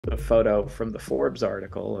the photo from the Forbes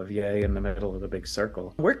article of Ye in the middle of the big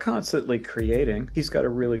circle. We're constantly creating. He's got a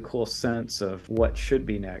really cool sense of what should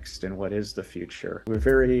be next and what is the future. We're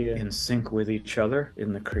very in sync with each other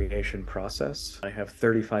in the creation process. I have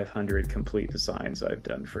 3,500 complete designs I've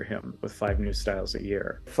done for him with 5 new styles a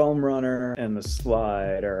year. Foam Runner and the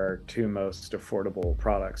Slide are our two most affordable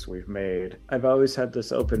products we've made. I've always had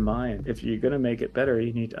this open mind. If you're going to make it better,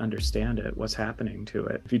 you need to understand it, what's happening to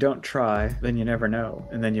it. If you don't try, then you never know.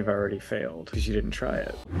 And then you've already failed because you didn't try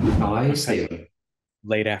it. I I've had see.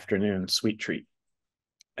 late afternoon sweet treat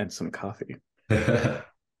and some coffee.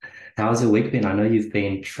 How's your week been? I know you've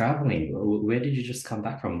been traveling. Where did you just come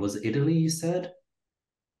back from? Was it Italy, you said?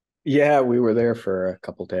 Yeah, we were there for a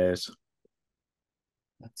couple days.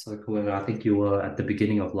 That's so cool. And I think you were at the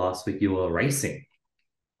beginning of last week, you were racing.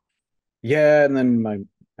 Yeah, and then my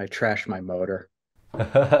I trashed my motor.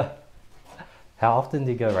 How often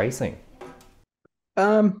do you go racing?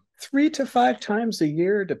 3 to 5 times a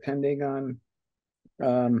year, depending on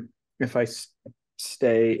if I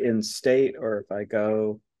stay in state or if I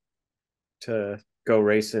go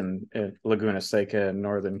race in Laguna Seca in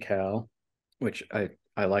Northern Cal, which I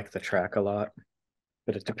like the track a lot.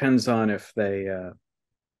 But it depends on if the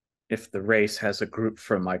race has a group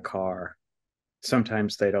from my car.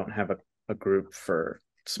 Sometimes they don't have a group for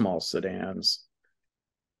small sedans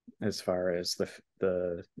as far as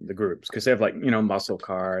the groups because they have like muscle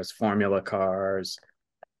cars, formula cars,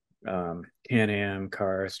 Can-Am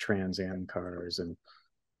cars, Trans Am cars, and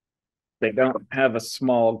they don't have a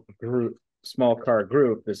small car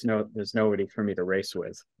group. There's nobody for me to race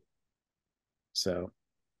with. So,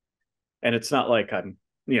 and it's not like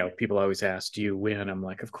people always ask, do you win? I'm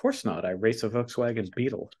like, of course not. I race a Volkswagen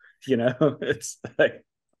Beetle. It's like,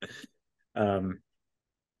 um,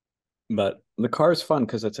 but the car is fun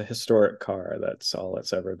because it's a historic car. That's all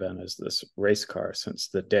it's ever been is this race car since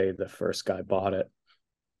the day the first guy bought it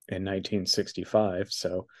in 1965.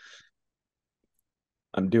 So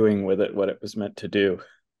I'm doing with it what it was meant to do.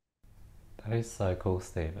 That is so cool,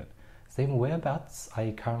 Stephen. Stephen, whereabouts are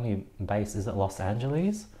you currently based? Is it Los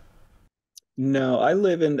Angeles? No, I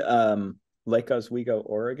live in Lake Oswego,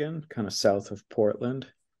 Oregon, kind of south of Portland.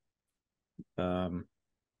 Um,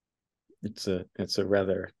 it's a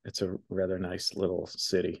rather nice little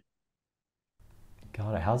city.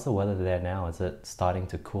 God, how's the weather there now? Is it starting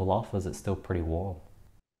to cool off or is it still pretty warm?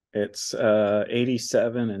 It's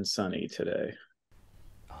 87 and sunny today.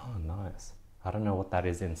 Oh, nice. I don't know what that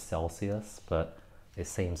is in Celsius, but it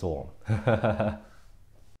seems warm.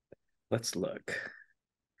 Let's look.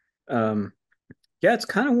 Um, yeah, it's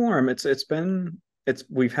kind of warm. It's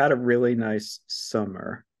we've had a really nice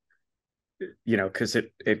summer, because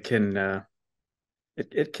it can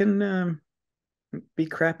be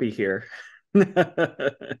crappy here.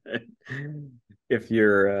 if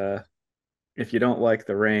you're if you don't like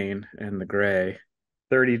the rain and the gray,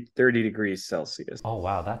 30 degrees Celsius. Oh,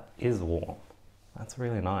 wow, that is warm. That's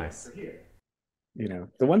really Yeah, nice. for here.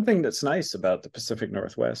 The one thing that's nice about the Pacific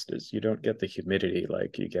Northwest is you don't get the humidity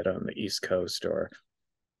like you get on the East Coast, or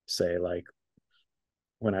say like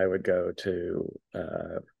when I would go to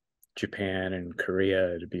Japan and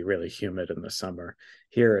Korea, it'd be really humid in the summer.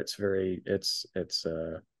 Here it's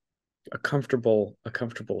a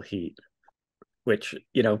comfortable heat, which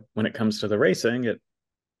when it comes to the racing,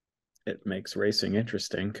 it makes racing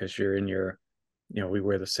interesting because you're in your we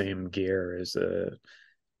wear the same gear as a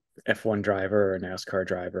F1 driver or a NASCAR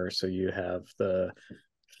driver, so you have the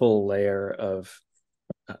full layer of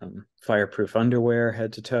fireproof underwear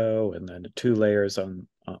head to toe, and then 2 layers on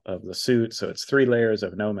of the suit. So it's 3 layers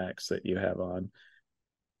of Nomex that you have on,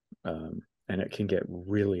 and it can get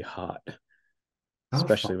really hot, How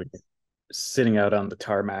especially fast, when you're sitting out on the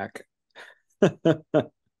tarmac.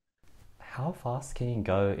 how fast can you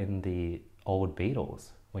go in the old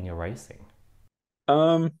Beetles when you're racing?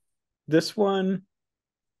 um, this one,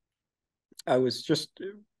 I was just,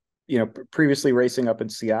 previously racing up in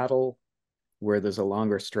Seattle, where there's a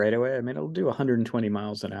longer straightaway. I mean, it'll do 120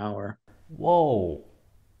 miles an hour. Whoa,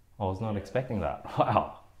 I was not expecting that.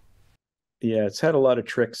 Wow. Yeah, it's had a lot of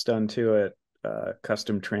tricks done to it,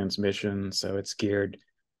 custom transmission, so it's geared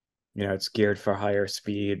for higher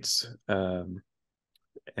speeds. And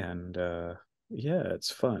yeah,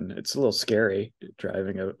 it's fun. It's a little scary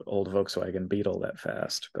driving an old Volkswagen Beetle that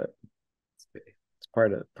fast, but it's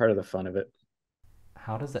part of the fun of it.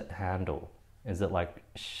 How does it handle? Is it like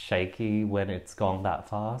shaky when it's gone that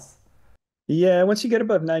fast? Yeah, once you get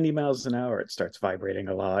above 90 miles an hour, it starts vibrating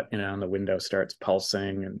a lot, and the window starts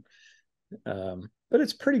pulsing, and but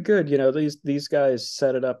it's pretty good. These guys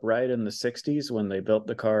set it up right in the 60s when they built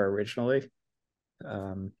the car originally.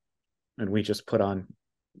 And we just put on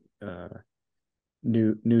uh,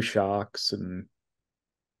 new shocks and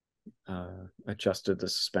adjusted the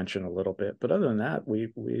suspension a little bit. But other than that,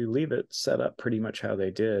 we leave it set up pretty much how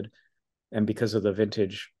they did. And because of the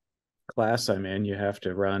vintage class I'm in, you have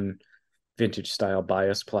to run vintage style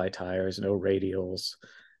bias ply tires, no radials.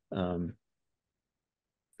 Um,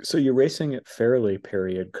 so you're racing it fairly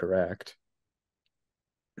period correct.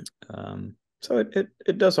 So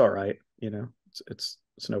it does all right, you know. It's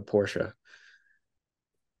no Porsche.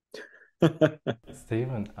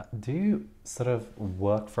 Stephen, do you sort of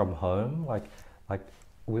work from home? Like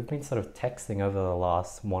we've been sort of texting over the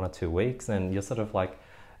last 1 or 2 weeks, and you're sort of like,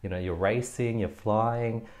 you're racing, you're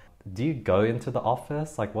flying. Do you go into the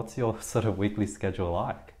office? Like, what's your sort of weekly schedule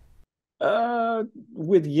like?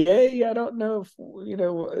 With Yay, I don't know if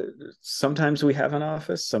sometimes we have an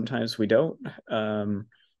office, sometimes we don't.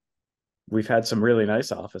 We've had some really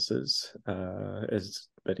nice offices.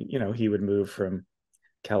 But he would move from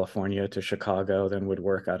California to Chicago, then would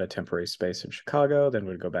work out a temporary space in Chicago, then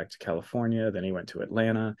would go back to California, then he went to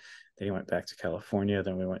Atlanta, then he went back to California,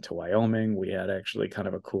 then we went to Wyoming. We had actually kind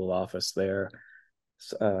of a cool office there.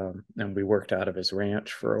 And we worked out of his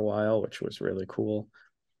ranch for a while, which was really cool.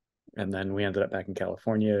 And then we ended up back in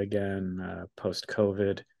California again, post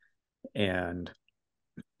COVID. And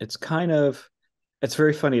it's kind of, it's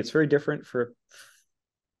very funny. It's very different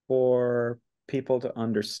for people to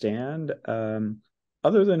understand.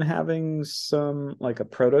 Other than having some like a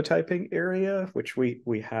prototyping area, which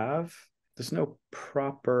we have, there's no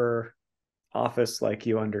proper office like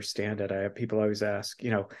you understand it. I have people always ask,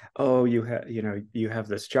 oh, you have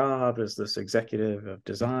this job as this executive of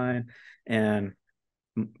design, and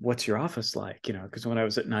what's your office like? Because when I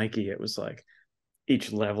was at Nike, it was like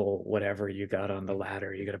each level, whatever you got on the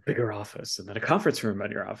ladder, you get a bigger office, and then a conference room on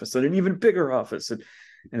your office, and an even bigger office, and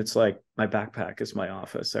it's like my backpack is my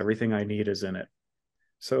office. Everything I need is in it.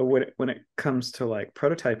 So when it comes to like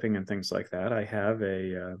prototyping and things like that, I have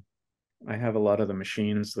a lot of the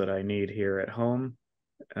machines that I need here at home,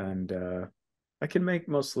 and I can make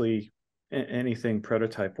mostly anything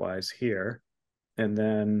prototype wise here. And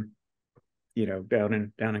then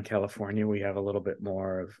down in California, we have a little bit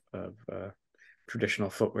more of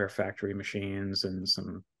traditional footwear factory machines and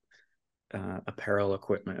some apparel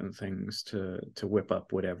equipment and things to whip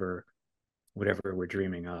up whatever we're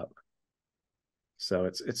dreaming up. So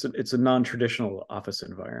it's a non-traditional office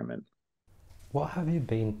environment. What have you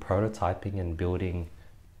been prototyping and building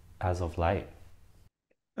as of late?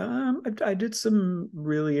 I did some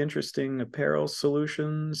really interesting apparel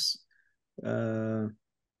solutions, uh,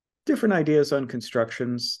 different ideas on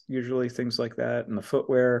constructions, usually things like that, and the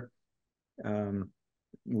footwear. Um,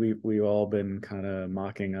 we've all been kind of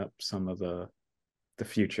mocking up some of the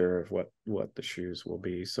future of what the shoes will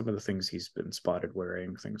be, some of the things he's been spotted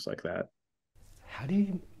wearing, things like that. How do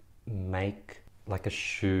you make like a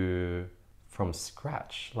shoe from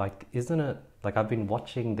scratch? Like, isn't it like I've been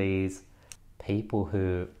watching these people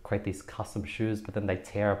who create these custom shoes, but then they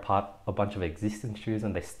tear apart a bunch of existing shoes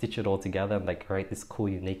and they stitch it all together and they create this cool,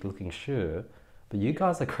 unique looking shoe. But you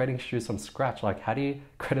guys are creating shoes from scratch. Like, how do you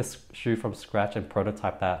create a shoe from scratch and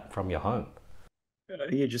prototype that from your home?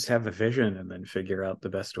 You just have a vision and then figure out the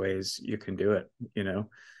best ways you can do it.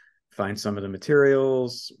 Find some of the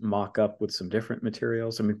materials, mock up with some different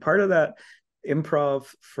materials. I mean, part of that improv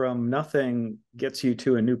from nothing gets you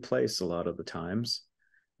to a new place a lot of the times,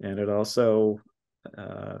 and it also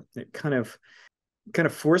it kind of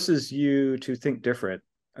forces you to think different,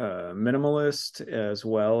 minimalist as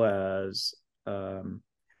well as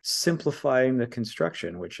simplifying the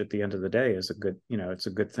construction, which at the end of the day is a good, it's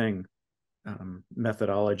a good thing,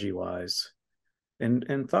 methodology wise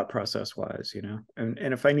and thought process wise, and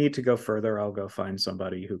if I need to go further, I'll go find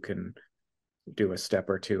somebody who can do a step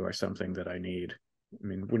or two or something that I need. I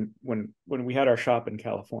mean, when we had our shop in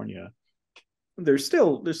California, there's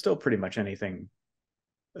still pretty much anything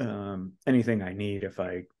I need. If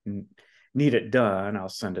I need it done, I'll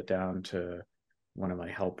send it down to one of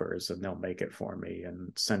my helpers and they'll make it for me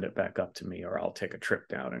and send it back up to me, or I'll take a trip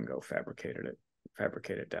down and go fabricate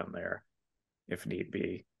it down there if need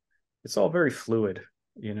be. It's all very fluid.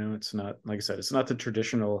 It's not, like I said, it's not the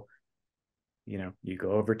traditional, you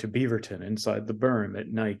go over to Beaverton inside the berm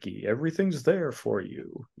at Nike, everything's there for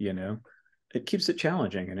you. It keeps it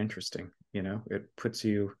challenging and interesting. It puts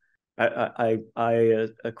you, I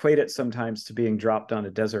equate it sometimes to being dropped on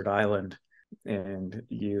a desert island and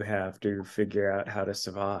you have to figure out how to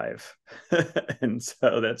survive. And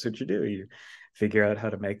so that's what you do. You figure out how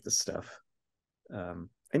to make the stuff. And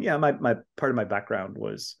yeah, my part of my background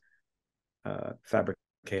was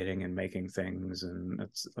fabricating and making things, and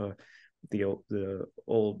it's the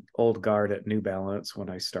old guard at New Balance. When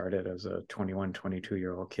I started as a 21,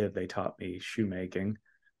 22-year-old kid, they taught me shoemaking.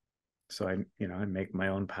 So I make my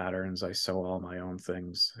own patterns. I sew all my own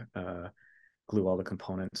things, glue all the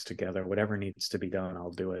components together. Whatever needs to be done,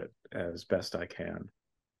 I'll do it as best I can.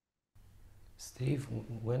 Steve,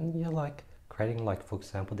 when you're like creating, like, for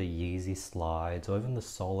example, the Yeezy slides or even the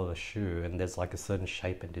sole of a shoe, and there's like a certain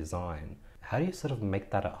shape and design, how do you sort of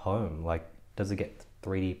make that at home? Like, does it get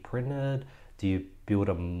 3D printed? Do you build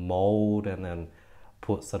a mold and then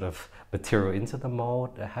put sort of material into the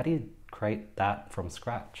mold? How do you create that from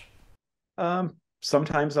scratch?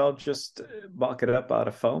 Sometimes I'll just mock it up out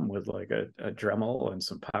of foam with like a Dremel and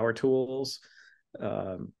some power tools.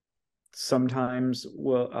 Um, Sometimes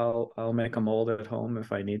I'll make a mold at home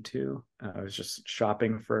if I need to. I was just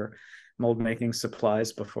shopping for mold making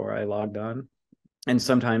supplies before I logged on. And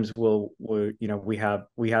sometimes we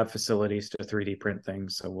have facilities to 3D print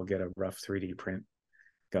things, so we'll get a rough 3D print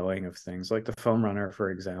going of things like the foam runner,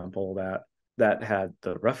 for example, that had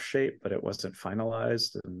the rough shape, but it wasn't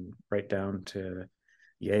finalized, and right down to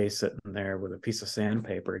Yay sitting there with a piece of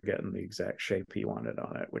sandpaper getting the exact shape he wanted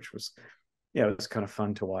on it, which was, yeah, it was kind of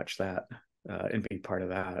fun to watch that, and be part of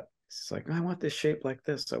that. It's like, I want this shape like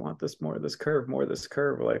this. I want this more of this curve, more of this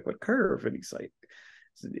curve. We're like, what curve? And he's like,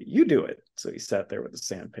 you do it. So he sat there with the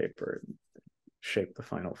sandpaper and shaped the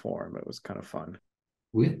final form. It was kind of fun.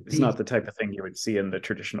 With It's the not the type of thing you would see in the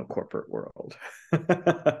traditional corporate world.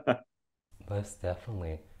 Most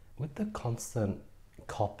definitely. With the constant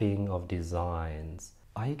copying of designs,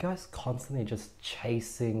 are you guys constantly just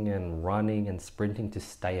chasing and running and sprinting to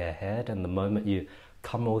stay ahead? And the moment you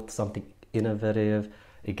come up with something innovative,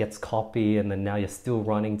 it gets copied, and then now you're still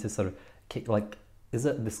running to sort of keep, like, is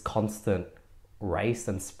it this constant race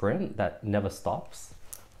and sprint that never stops?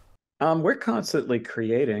 We're constantly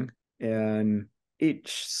creating, and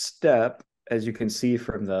each step, as you can see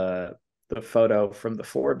from the photo from the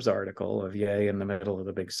Forbes article of Yay in the middle of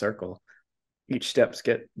the big circle, each steps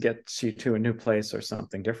gets you to a new place or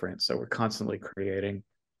something different. So we're constantly creating,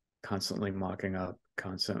 constantly mocking up,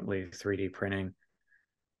 constantly 3D printing,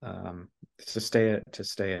 um, to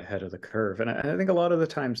stay ahead of the curve. And I think a lot of the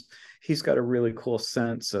times he's got a really cool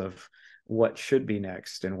sense of what should be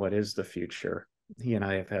next and what is the future. He and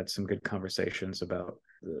I have had some good conversations about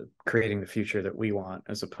creating the future that we want,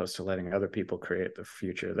 as opposed to letting other people create the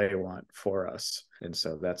future they want for us. And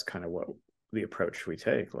so that's kind of what the approach we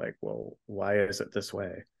take. Like, well, why is it this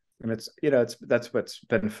way? And that's what's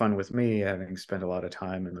been fun with me, having spent a lot of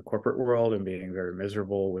time in the corporate world and being very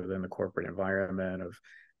miserable within the corporate environment of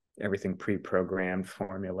everything pre-programmed,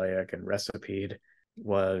 formulaic, and recipe'd.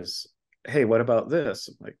 Was, hey, what about this?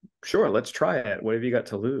 I'm like, sure, let's try it. What have you got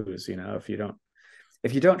to lose? If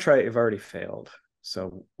you don't try it, you've already failed.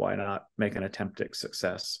 So why not make an attempt at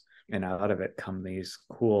success? And out of it come these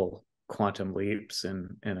cool quantum leaps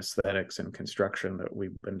in aesthetics and construction that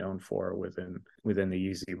we've been known for within the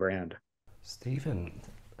Yeezy brand. Stephen,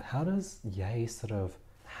 how does Ye sort of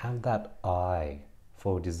have that eye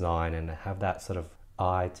for design and have that sort of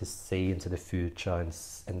eye to see into the future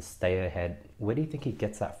and stay ahead? Where do you think he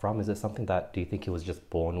gets that from? Is it something that, do you think he was just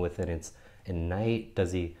born with it? It's innate?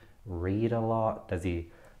 Does he read a lot? Does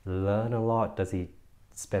he learn a lot? Does he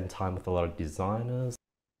spend time with a lot of designers?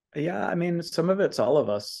 Yeah, I mean, some of it's all of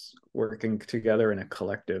us working together in a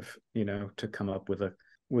collective, to come up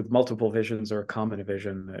with multiple visions or a common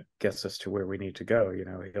vision that gets us to where we need to go.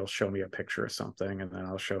 He'll show me a picture of something, and then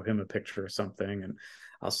I'll show him a picture of something, and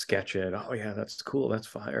I'll sketch it. Oh yeah, that's cool. That's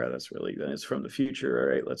fire. That's really, it's from the future.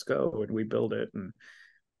 All right, let's go. And we build it. And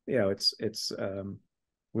it's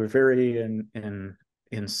we're very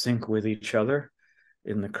in sync with each other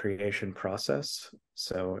in the creation process.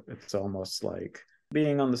 So it's almost like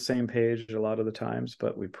being on the same page a lot of the times,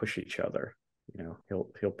 but we push each other.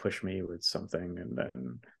 He'll push me with something, and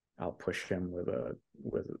then I'll push him with a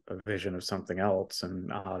vision of something else,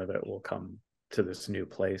 and out of it will come to this new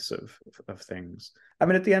place of things. I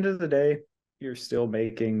mean, at the end of the day, you're still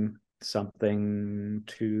making something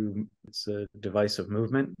to, it's a device of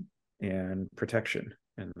movement and protection.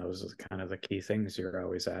 And those are kind of the key things you're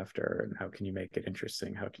always after. And how can you make it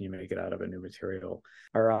interesting? How can you make it out of a new material?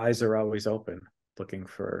 Our eyes are always open, looking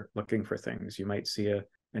for things. You might see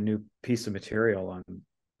a new piece of material on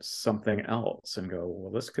something else and go,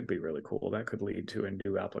 well, this could be really cool. That could lead to a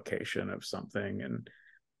new application of something. And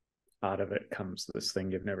out of it comes this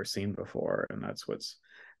thing you've never seen before. And that's what's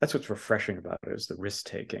refreshing about it, is the risk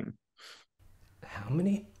taking. How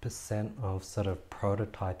many percent of sort of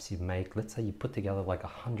prototypes you make, let's say you put together like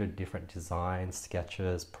 100 different designs,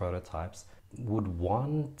 sketches, prototypes, would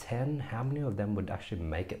 1, 10, how many of them would actually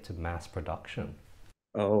make it to mass production?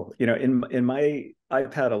 Oh, in my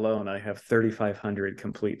iPad alone, I have 3,500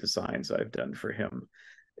 complete designs I've done for him.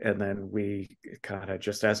 And then we kind of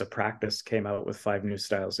just as a practice came out with 5 new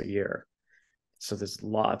styles a year. So there's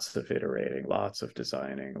lots of iterating, lots of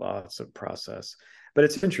designing, lots of process. But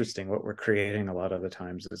it's interesting what we're creating a lot of the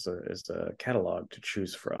times is a catalog to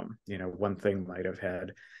choose from. One thing might have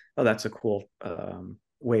had, oh, that's a cool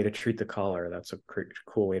way to treat the collar. That's a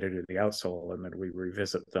cool way to do the outsole. And then we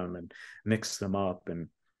revisit them and mix them up and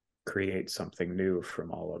create something new from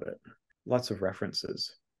all of it. Lots of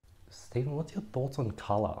references. Stephen, what's your thoughts on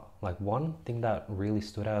color? Like one thing that really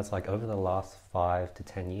stood out is like over the last 5 to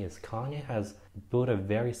 10 years, Kanye has built a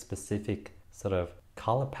very specific sort of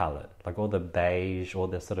color palette, like all the beige, all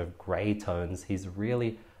the sort of gray tones. He's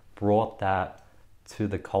really brought that to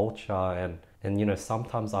the culture, and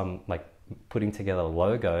sometimes I'm like putting together a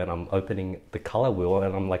logo and I'm opening the color wheel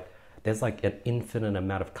and I'm like, there's like an infinite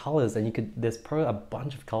amount of colors, and there's probably a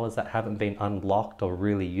bunch of colors that haven't been unlocked or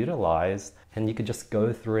really utilized, and you could just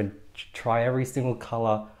go through and try every single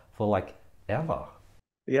color for like ever.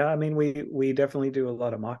 Yeah, I mean, we definitely do a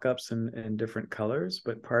lot of mock-ups in different colors,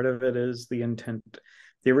 but part of it is the intent,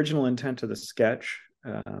 the original intent of the sketch.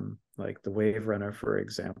 Like the Wave Runner, for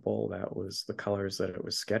example, that was the colors that it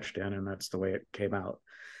was sketched in, and that's the way it came out.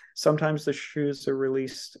 Sometimes the shoes are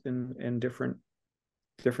released in different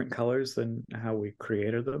colors than how we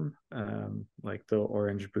created them. Like the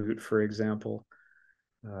orange boot, for example,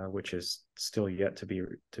 which is still yet to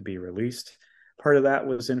be released. Part of that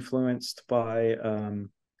was influenced by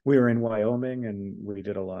we were in Wyoming and we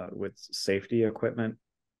did a lot with safety equipment,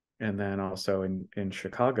 and then also in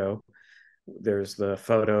Chicago, there's the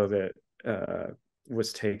photo that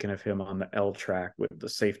was taken of him on the L track with the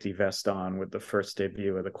safety vest on, with the first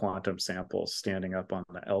debut of the quantum samples standing up on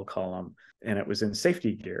the L column. And it was in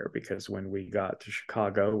safety gear because when we got to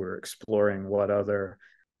Chicago, we were exploring what other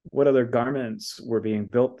garments were being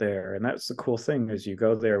built there. And that's the cool thing, is you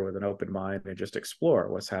go there with an open mind and just explore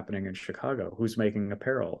what's happening in Chicago. Who's making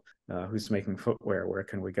apparel? Who's making footwear? Where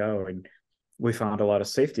can we go? And we found a lot of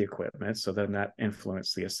safety equipment. So then that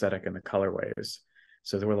influenced the aesthetic and the colorways.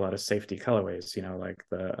 So there were a lot of safety colorways, like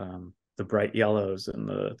the bright yellows and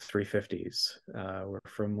the 350s were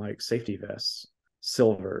from like safety vests,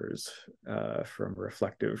 silvers from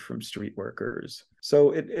reflective from street workers.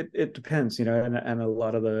 So it depends, and a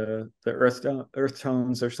lot of the earth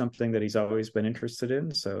tones are something that he's always been interested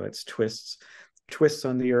in. So it's twists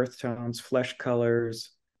on the earth tones, flesh colors,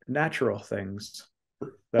 natural things.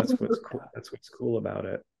 That's what's cool. That's what's cool about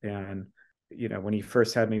it. And when he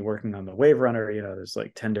first had me working on the Wave Runner, there's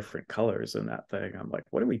like 10 different colors in that thing. I'm like,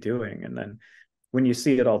 what are we doing? And then when you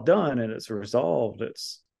see it all done and it's resolved,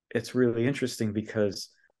 it's really interesting because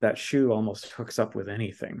that shoe almost hooks up with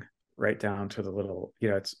anything, right down to the little,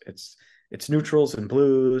 it's neutrals and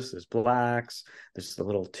blues, there's blacks, there's the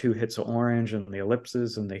little 2 hits of orange and the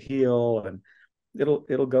ellipses and the heel, and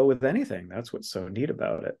it'll go with anything. That's what's so neat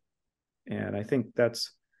about it. And I think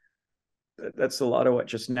that's a lot of what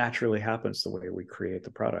just naturally happens the way we create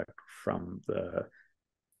the product, from the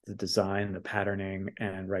design, the patterning,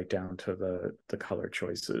 and right down to the color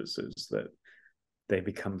choices, is that they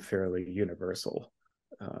become fairly universal.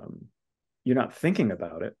 You're not thinking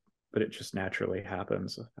about it, but it just naturally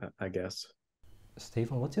happens, I guess.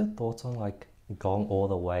 Stephen, what's your thoughts on like going all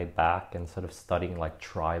the way back and sort of studying like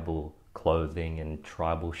tribal clothing and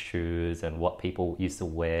tribal shoes and what people used to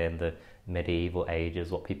wear in the medieval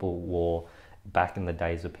ages, what people wore back in the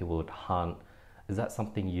days where people would hunt? Is that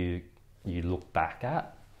something you look back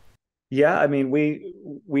at? Yeah, I mean,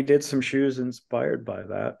 we did some shoes inspired by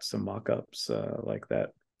that, some mock-ups like that.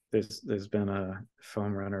 There's been a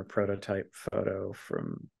foam runner prototype photo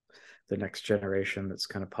from the next generation that's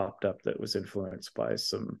kind of popped up that was influenced by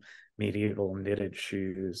some medieval knitted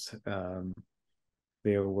shoes.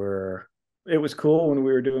 There were It was cool when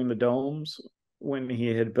we were doing the domes, when he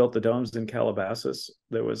had built the domes in Calabasas.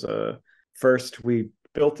 There was a first we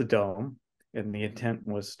built the dome, and the intent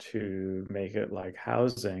was to make it like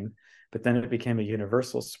housing, but then it became a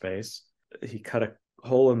universal space. He cut a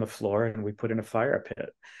hole in the floor and we put in a fire pit.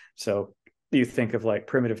 So you think of like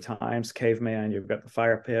primitive times, caveman, you've got the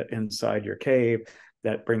fire pit inside your cave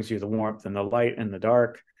that brings you the warmth and the light in the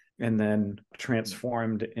dark, and then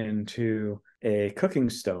transformed into a cooking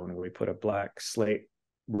stone. We put a black slate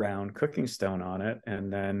round cooking stone on it,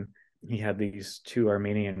 and then he had these 2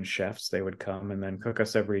 Armenian chefs. They would come and then cook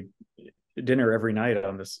us dinner every night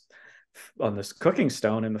on this cooking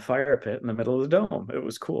stone in the fire pit in the middle of the dome. It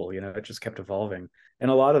was cool. It just kept evolving. And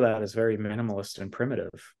a lot of that is very minimalist and primitive,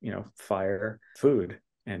 fire, food,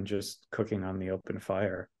 and just cooking on the open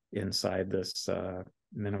fire inside this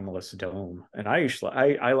minimalist dome. And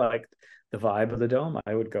I liked the vibe of the dome.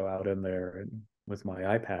 I would go out in there and with my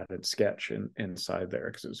iPad and sketch inside there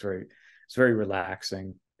because it's very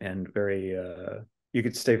relaxing and very you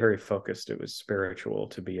could stay very focused. It was spiritual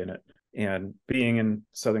to be in it. And being in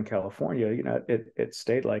Southern California, it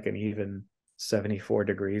stayed like an even 74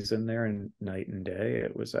 degrees in there and night and day.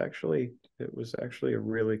 It was actually a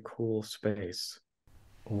really cool space.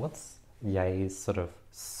 What's Ye's sort of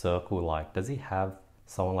circle like? Does he have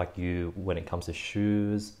someone like you when it comes to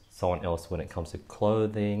shoes, someone else when it comes to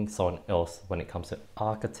clothing, someone else when it comes to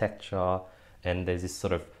architecture, and there's this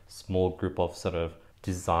sort of small group of sort of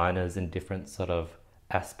designers in different sort of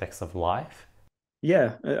aspects of life?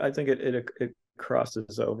 Yeah, I think it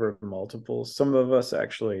crosses over multiples. Some of us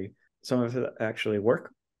actually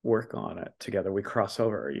work on it together. We cross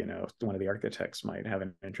over. One of the architects might have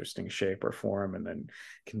an interesting shape or form, and then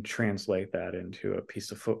can translate that into a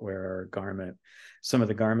piece of footwear or a garment. Some of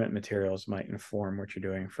the garment materials might inform what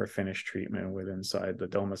you're doing for finish treatment with inside the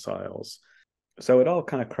domiciles. So it all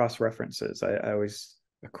kind of cross references. I always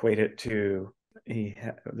equate it to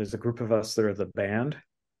there's a group of us that are the band,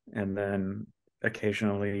 and then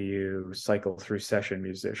occasionally you cycle through session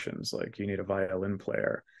musicians. Like you need a violin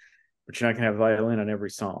player, but you're not going to have violin on every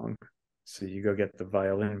song. So you go get the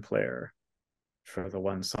violin player for the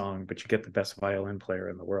one song, but you get the best violin player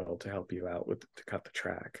in the world to help you out to cut the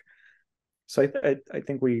track. So I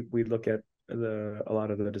think we look at a lot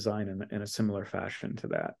of the design in a similar fashion to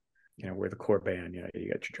that. We're the core band. You got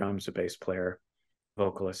your drums, a bass player,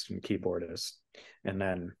 vocalist, and keyboardist, and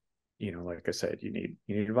then like I said, you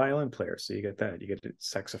need a violin player, so you get that. You get a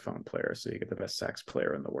saxophone player, so you get the best sax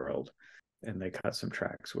player in the world, and they cut some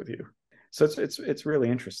tracks with you. So it's really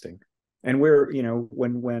interesting. And we're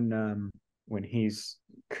when he's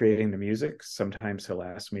creating the music, sometimes he'll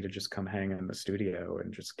ask me to just come hang in the studio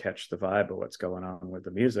and just catch the vibe of what's going on with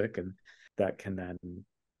the music, and that can then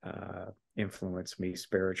influence me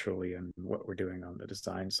spiritually and what we're doing on the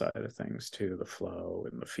design side of things too, the flow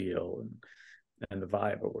and the feel and the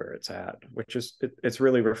vibe of where it's at, which it's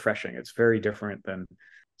really refreshing. It's very different than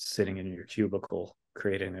sitting in your cubicle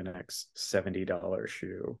creating the next $70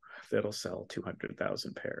 shoe that'll sell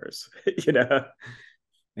 200,000 pairs,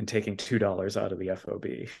 and taking $2 out of the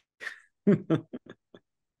FOB.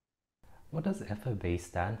 What does FOB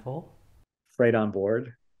stand for? Freight on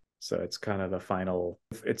board. So it's kind of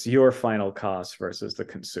it's your final cost versus the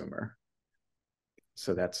consumer.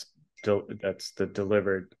 So that's the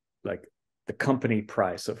delivered, like the company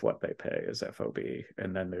price of what they pay is FOB.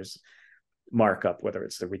 And then there's markup, whether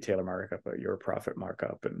it's the retailer markup or your profit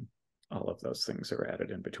markup, and all of those things are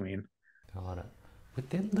added in between. Got it.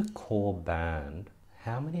 Within the core band,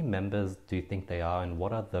 how many members do you think they are, and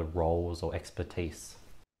what are the roles or expertise?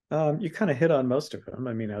 You kind of hit on most of them.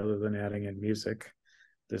 I mean, other than adding in music,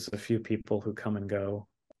 there's a few people who come and go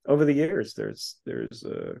over the years. There's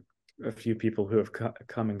a few people who have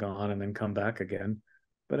come and gone and then come back again.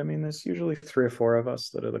 But I mean, there's usually 3 or 4 of us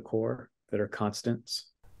that are the core, that are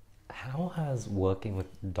constants. How has working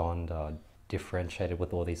with Donda differentiated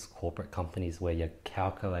with all these corporate companies where you're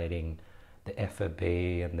calculating the FOB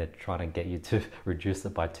and they're trying to get you to reduce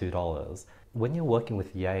it by $2? When you're working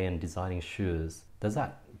with Ye and designing shoes, does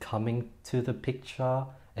that come into the picture?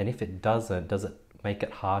 And if it doesn't, does it make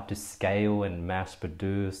it hard to scale and mass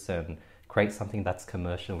produce and create something that's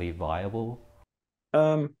commercially viable?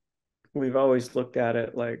 Um, we've always looked at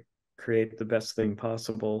it like create the best thing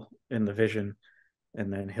possible in the vision,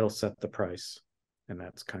 and then he'll set the price. And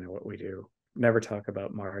that's kind of what we do. Never talk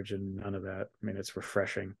about margin, none of that. I mean, it's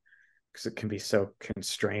refreshing because it can be so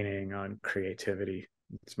constraining on creativity.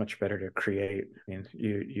 It's much better to create. I mean,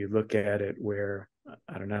 you look at it where,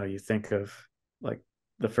 I don't know, you think of like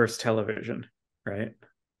the first television, right?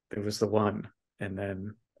 It was the one. And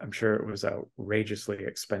then I'm sure it was outrageously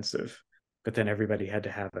expensive, but then everybody had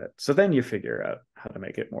to have it. So then you figure out how to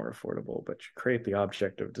make it more affordable, but you create the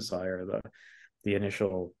object of desire, the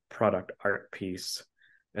initial product art piece,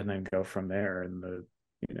 and then go from there. And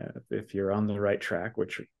if you're on the right track,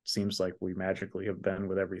 which it seems like we magically have been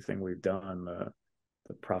with everything we've done,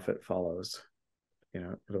 the profit follows.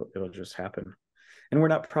 It'll just happen. And we're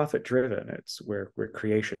not profit driven. We're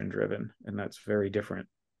creation driven, and that's very different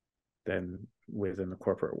than within the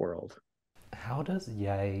corporate world. How does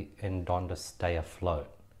Ye and Donda stay afloat?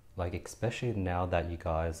 Like, especially now that you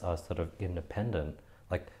guys are sort of independent,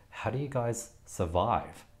 like, how do you guys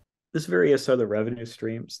survive? There's various other revenue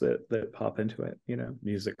streams that pop into it.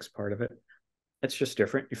 Music's part of it. It's just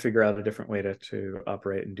different. You figure out a different way to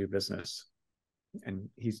operate and do business. And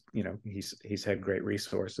he's had great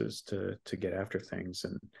resources to get after things,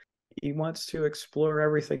 and he wants to explore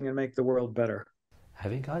everything and make the world better.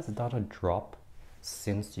 Have you guys done a drop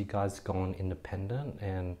since you guys gone independent?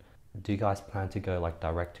 And do you guys plan to go like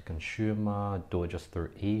direct to consumer, do it just through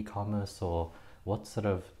e-commerce, or what's sort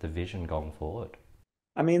of the vision going forward?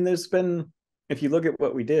 I mean, there's been, if you look at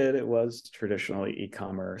what we did, it was traditionally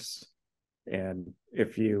e-commerce. And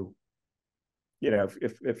if you,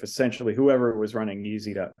 if essentially whoever was running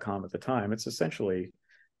Yeezy.com at the time, it's essentially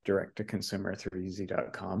direct to consumer through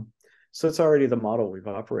Yeezy.com. So it's already the model we've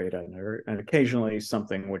operated under. And occasionally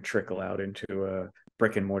something would trickle out into a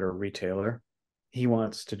brick and mortar retailer. He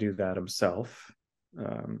wants to do that himself,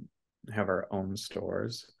 um, have our own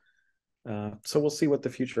stores. So we'll see what the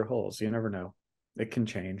future holds. You never know. It can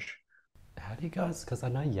change. How do you guys, because I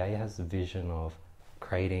know Ye has a vision of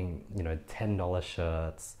creating, $10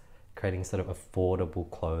 shirts, creating sort of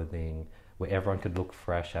affordable clothing where everyone could look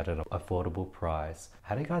fresh at an affordable price.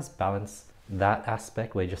 How do you guys balance that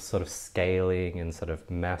aspect where you're just sort of scaling and sort of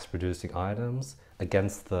mass producing items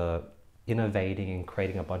against the innovating and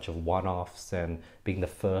creating a bunch of one-offs and being the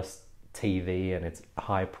first TV and it's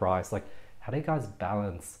high price? Like, how do you guys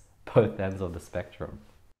balance both ends of the spectrum?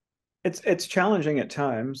 It's challenging at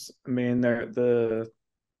times. I mean, the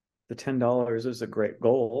 $10 is a great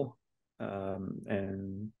goal,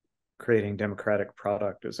 and creating democratic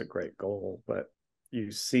product is a great goal. But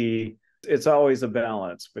you see, it's always a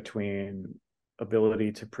balance between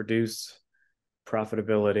ability to produce,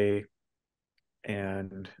 profitability,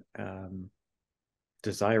 and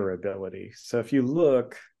desirability. So if you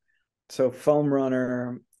look, so Foam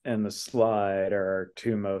Runner and the Slide are our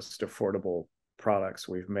two most affordable products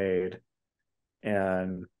we've made,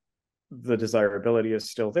 and the desirability is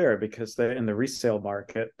still there because they, in the resale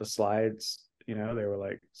market, the Slides, they were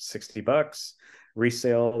like $60.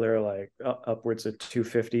 Resale, they're like upwards of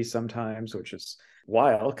 250 sometimes, which is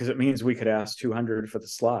wild because it means we could ask 200 for the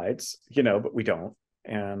Slides, but we don't.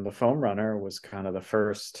 And the Foam Runner was kind of the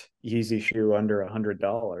first Yeezy shoe under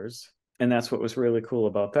 $100, and that's what was really cool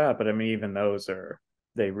about that. But I mean, even those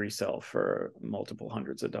they resell for multiple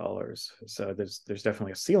hundreds of dollars. So there's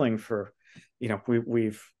definitely a ceiling for,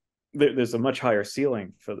 there's a much higher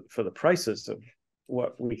ceiling for the prices of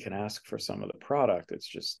what we can ask for some of the product. It's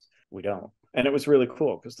just we don't. And it was really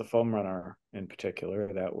cool because the Foam Runner in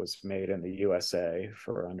particular, that was made in the USA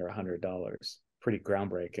for under $100, pretty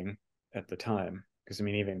groundbreaking at the time. Because I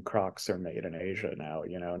mean, even Crocs are made in Asia now.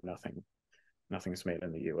 Nothing's made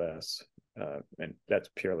in the US, and that's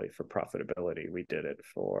purely for profitability. We did it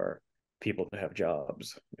for people to have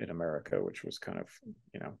jobs in America, which was kind of,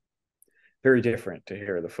 very different to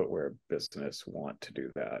hear the footwear business want to do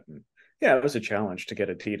that. And yeah, it was a challenge to get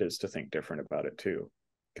Adidas to think different about it too,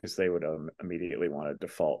 because they would immediately want to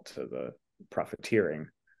default to the profiteering.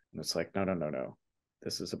 And it's like, no, no, no, no.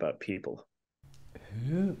 This is about people.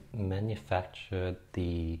 Who manufactured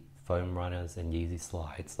the foam runners and Yeezy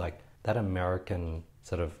slides? Like that American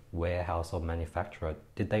sort of warehouse or manufacturer,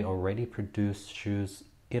 did they already produce shoes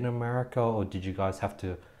in America or did you guys have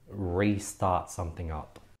to restart something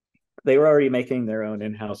up? They were already making their own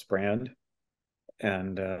in-house brand,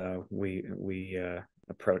 and we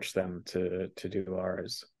approached them to do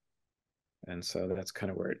ours, and so that's kind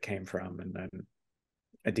of where it came from. And then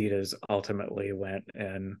Adidas ultimately went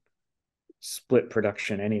and split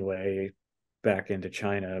production anyway back into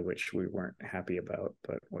China, which we weren't happy about.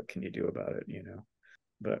 But what can you do about it?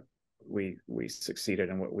 But we succeeded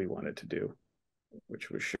in what we wanted to do, which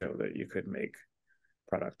was show that you could make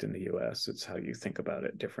product in the US. It's how you think about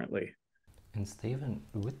it differently. And Stephen,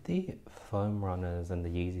 with the foam runners and the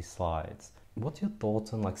Yeezy slides, what's your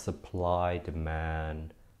thoughts on like supply,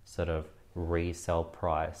 demand, sort of resale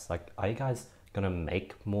price? Like, are you guys gonna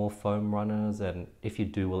make more foam runners? And if you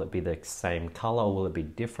do, will it be the same color or will it be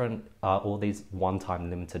different? All these one-time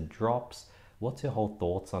limited drops? What's your whole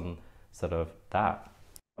thoughts on sort of that?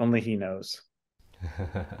 Only he knows.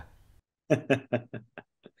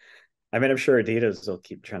 I mean, I'm sure Adidas will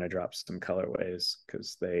keep trying to drop some colorways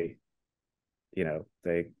because you know,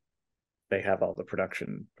 they they have all the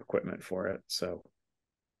production equipment for it. So,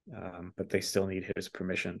 but they still need his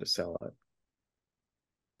permission to sell it.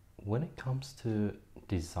 When it comes to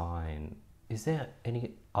design, is there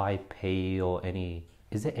any IP or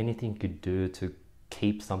is there anything you could do to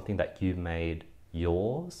keep something that you made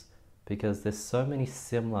yours? Because there's so many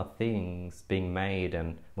similar things being made,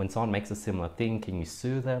 and when someone makes a similar thing, can you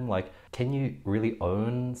sue them? Like, can you really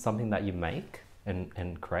own something that you make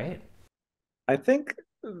and create? I think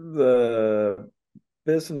the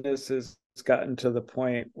business has gotten to the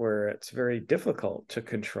point where it's very difficult to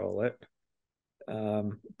control it.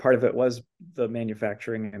 Part of it was the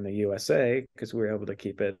manufacturing in the USA because we were able to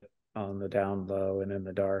keep it on the down low and in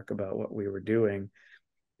the dark about what we were doing.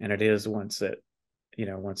 And it is once it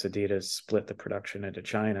once Adidas split the production into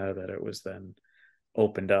China, that it was then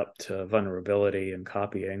opened up to vulnerability and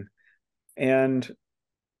copying. And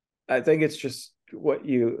I think it's just what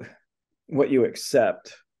you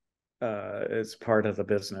accept is part of the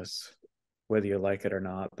business, whether you like it or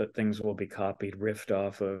not, that things will be copied, riffed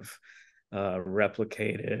off of,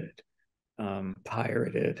 replicated,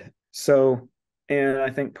 pirated. So, and I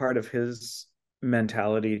think part of his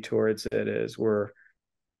mentality towards it is we're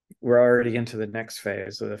already into the next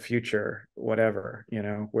phase of the future, whatever,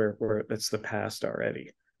 we're it's the past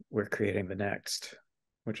already. We're creating the next,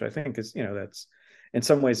 which I think is, that's in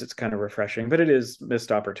some ways it's kind of refreshing, but it is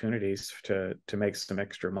missed opportunities to make some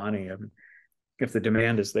extra money. And if the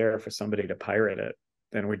demand is there for somebody to pirate it,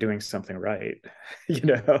 then we're doing something right, you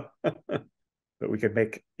know. But we could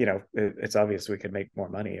make, it's obvious we could make more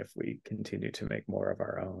money if we continue to make more of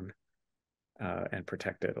our own, and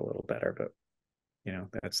protect it a little better. But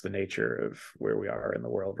that's the nature of where we are in the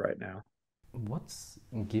world right now. What's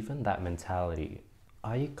given that mentality?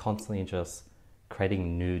 Are you constantly just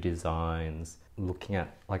creating new designs, looking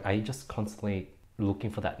at, like, are you just constantly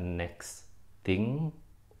looking for that next thing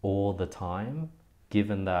all the time?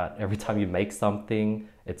 Given that every time you make something,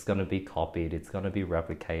 it's going to be copied, it's going to be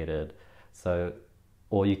replicated. So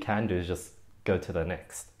all you can do is just go to the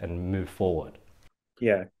next and move forward.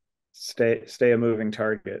 Yeah, stay a moving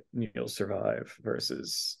target and you'll survive,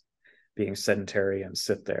 versus being sedentary and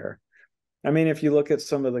sit there. I mean, if you look at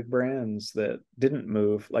some of the brands that didn't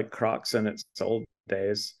move, like Crocs in its old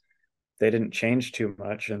days, they didn't change too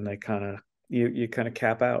much, and they kind of you kind of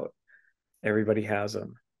cap out. Everybody has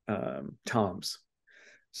them. Toms,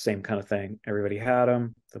 same kind of thing. Everybody had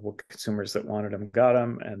them. The consumers that wanted them got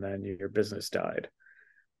them, and then your business died.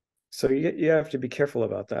 So you have to be careful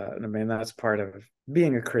about that. And I mean, that's part of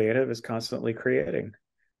being a creative, is constantly creating.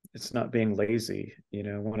 It's not being lazy.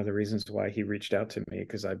 One of the reasons why he reached out to me,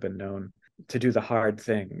 because I've been known to do the hard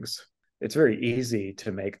things. It's very easy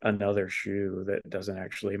to make another shoe that doesn't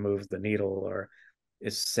actually move the needle or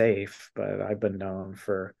is safe, but I've been known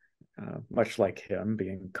for, much like him,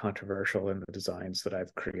 being controversial in the designs that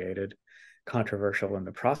I've created, controversial in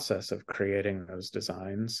the process of creating those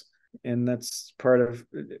designs. And that's part of,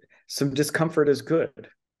 some discomfort is good,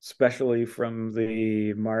 especially from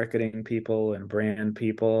the marketing people and brand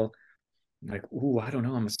people. Like, ooh, I don't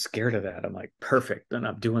know, I'm scared of that. I'm like, perfect, then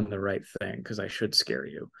I'm doing the right thing, because I should scare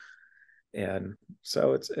you. And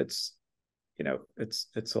so it's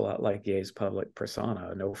a lot like Ye's public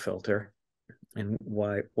persona, no filter. And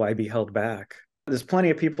why be held back? There's plenty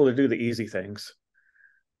of people to do the easy things.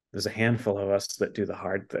 There's a handful of us that do the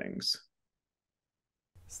hard things.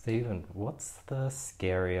 Stephen, what's the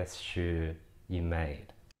scariest shoe you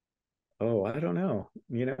made? Oh, I don't know.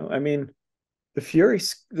 I mean, the Fury,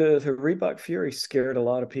 the Reebok Fury scared a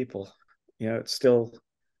lot of people. It's still,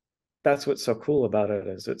 that's what's so cool about it,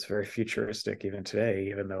 is it's very futuristic even today,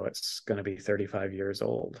 even though it's going to be 35 years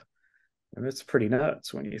old. And it's pretty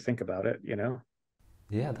nuts when you think about it.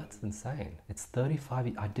 Yeah, that's insane. It's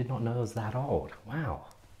 35. I did not know it was that old. Wow.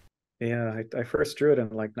 Yeah, I first drew it in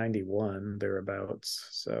like 91, thereabouts.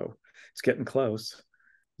 So it's getting close.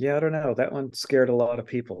 Yeah, I don't know. That one scared a lot of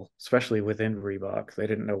people, especially within Reebok. They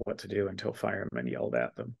didn't know what to do until firemen yelled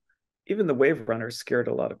at them. Even the Wave Runner scared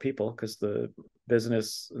a lot of people, because the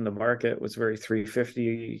business in the market was very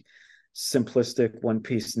 350, simplistic, one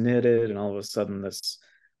piece knitted, and all of a sudden this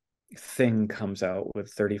thing comes out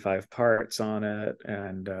with 35 parts on it.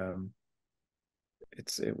 And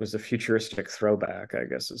it was a futuristic throwback, I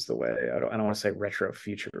guess is the way. I don't want to say retro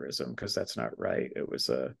futurism, because that's not right. It was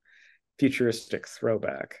a futuristic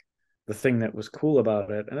throwback. The thing that was cool about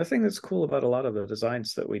it, and the thing that's cool about a lot of the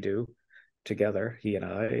designs that we do together, he and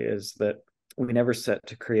I, is that we never set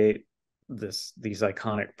to create these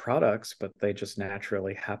iconic products, but they just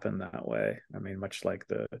naturally happen that way. I mean, much like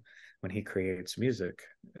when he creates music,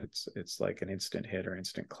 it's like an instant hit or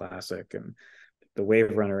instant classic. And the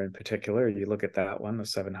Wave Runner in particular, you look at that one, the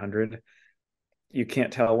 700, you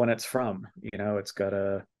can't tell when it's from. It's got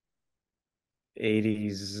a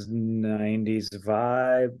 80s 90s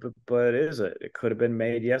vibe, but is it? It could have been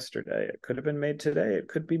made yesterday, it could have been made today, it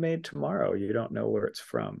could be made tomorrow. You don't know where it's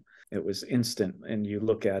from. It was instant, and you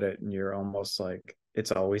look at it and you're almost like,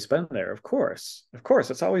 it's always been there. Of course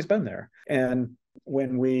it's always been there. And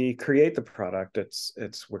when we create the product,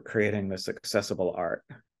 we're creating this accessible art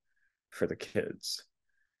for the kids.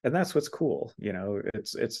 And that's what's cool.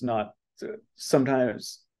 It's not,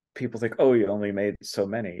 sometimes people think, oh, you only made so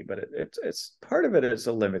many, but it's part of it is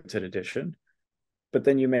a limited edition, but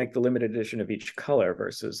then you make the limited edition of each color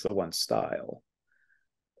versus the one style.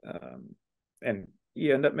 And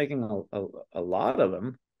you end up making a lot of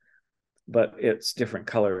them, but its different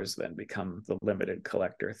colors then become the limited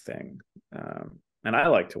collector thing. And I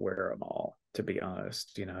like to wear them all, to be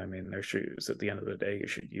honest. I mean, they're shoes. At the end of the day, you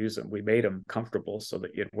should use them. We made them comfortable so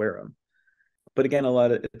that you'd wear them. But again,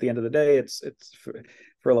 at the end of the day, it's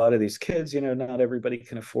for a lot of these kids, not everybody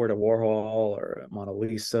can afford a Warhol or a Mona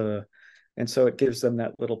Lisa. And so it gives them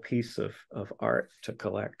that little piece of art to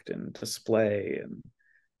collect and display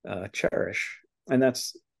and cherish. And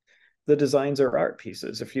that's the designs are art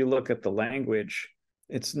pieces. If you look at the language,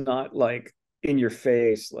 it's not like in your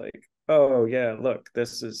face, like, oh yeah, look,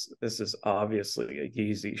 this is obviously a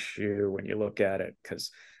Yeezy shoe when you look at it,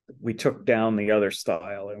 because we took down the other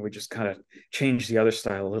style and we just kind of changed the other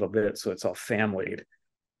style a little bit so it's all familyed.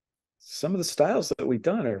 Some of the styles that we've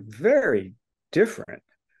done are very different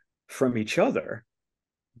from each other,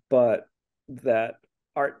 but that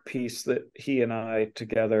art piece that he and I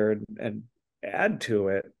together and add to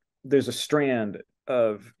it, there's a strand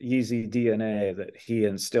of Yeezy DNA that he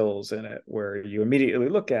instills in it where you immediately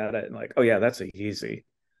look at it and like, oh yeah, that's a Yeezy,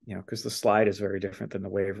 because the slide is very different than the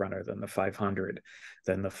Wave Runner, than the 500,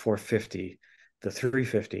 than the 450, the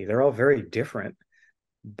 350. They're all very different,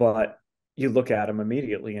 but you look at them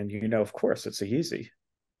immediately and of course it's a Yeezy.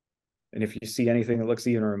 And if you see anything that looks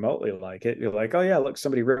even remotely like it, you're like, oh yeah, look,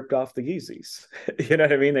 somebody ripped off the Yeezys. You know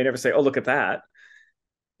what I mean? They never say, oh, look at that.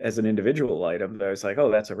 As an individual item, there's like, oh,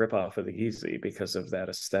 that's a ripoff of the Yeezy because of that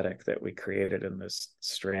aesthetic that we created in this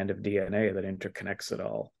strand of DNA that interconnects it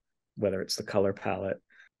all, whether it's the color palette,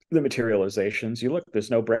 the materializations. You look, there's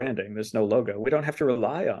no branding, there's no logo. We don't have to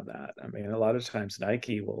rely on that. I mean, a lot of times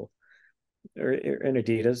Nike will, or in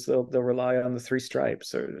Adidas, they'll rely on the three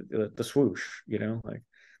stripes or the swoosh, like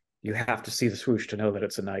you have to see the swoosh to know that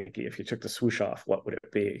it's a Nike. If you took the swoosh off, what would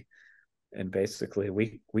it be? And basically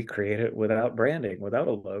we create it without branding, without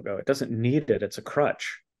a logo. It doesn't need it. It's a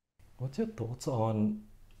crutch. What's your thoughts on,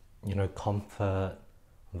 comfort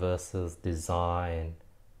versus design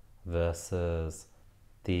versus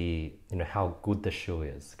the, how good the shoe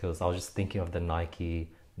is? Because I was just thinking of the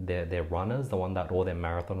Nike, their runners, the one that all their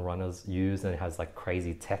marathon runners use, and it has like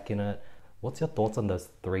crazy tech in it. What's your thoughts on those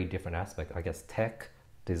three different aspects? I guess tech,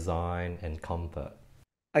 design, and comfort.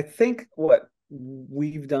 I think what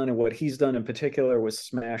we've done and what he's done in particular was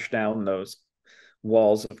smash down those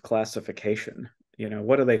walls of classification.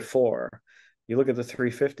 What are they for? You look at the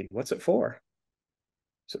 350. What's it for?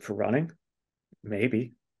 Is it for running?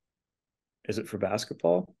 Maybe. Is it for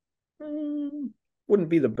basketball? Wouldn't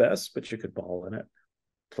be the best, but you could ball in it,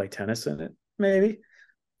 play tennis in it. Maybe. You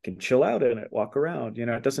can chill out in it, walk around.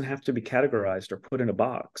 It doesn't have to be categorized or put in a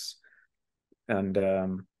box. And I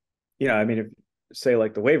mean, if, say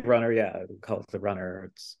like the Wave Runner, yeah, we call it the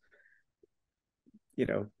Runner. It's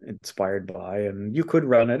inspired by, and you could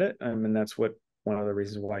run in it. I mean, that's what one of the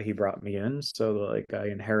reasons why he brought me in. So like I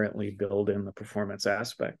inherently build in the performance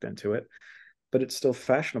aspect into it, but it's still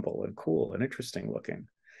fashionable and cool and interesting looking.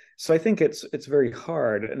 So I think it's very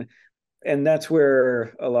hard, and that's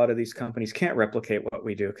where a lot of these companies can't replicate what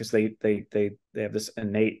we do, because they have this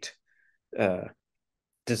innate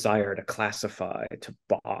desire to classify, to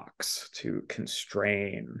box, to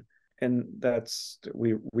constrain, and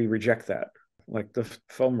we reject that. Like the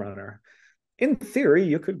foam runner, in theory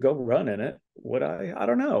you could go run in it. Would I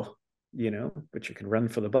don't know, but you can run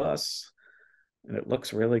for the bus and it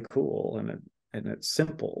looks really cool, and it's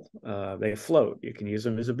simple. They float. You can use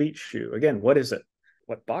them as a beach shoe. Again, what is it?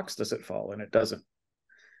 What box does it fall in? It doesn't.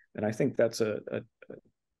 And I think that's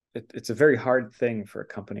it's a very hard thing for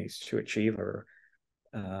companies to achieve, or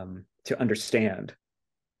to understand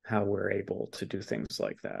how we're able to do things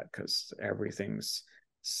like that, because everything's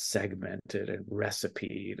segmented and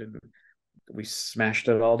recipeed, and we smashed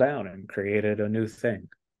it all down and created a new thing.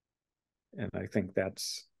 And I think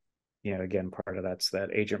that's, again, part of that's that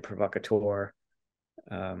agent provocateur,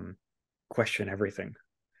 question everything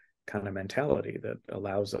kind of mentality that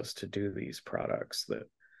allows us to do these products that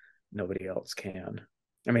nobody else can.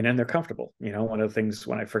 I mean, and they're comfortable. One of the things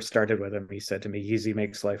when I first started with him, he said to me, Yeezy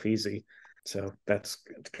makes life easy. So that's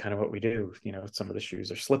kind of what we do. Some of the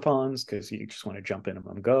shoes are slip-ons because you just want to jump in them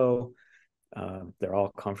and go. They're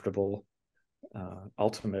all comfortable.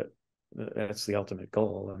 That's the ultimate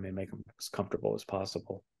goal. I mean, make them as comfortable as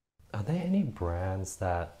possible. Are there any brands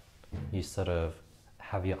that you sort of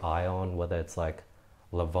have your eye on, whether it's like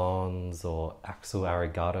Lavons or Axel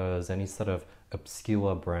Arigatos, any sort of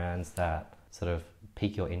obscure brands that sort of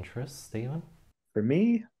pique your interest, Stephen? For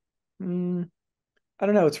me, I don't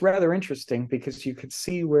know. It's rather interesting because you could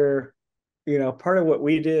see where, part of what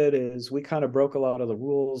we did is we kind of broke a lot of the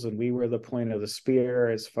rules, and we were the point of the spear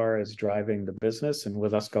as far as driving the business. And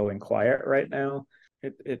with us going quiet right now,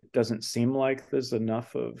 it doesn't seem like there's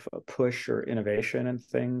enough of a push or innovation and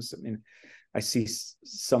things. I mean, I see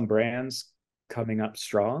some brands coming up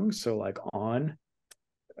strong. So like On,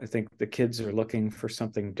 I think the kids are looking for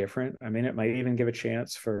something different. I mean, it might even give a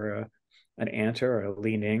chance for an Anta or a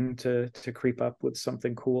Li Ning to creep up with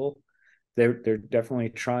something cool. They're definitely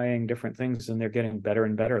trying different things and they're getting better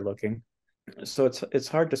and better looking. So it's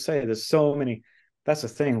hard to say. There's so many. That's the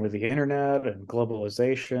thing with the internet and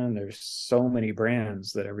globalization. There's so many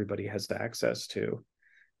brands that everybody has access to,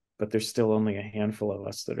 but there's still only a handful of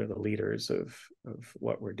us that are the leaders of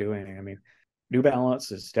what we're doing. I mean, New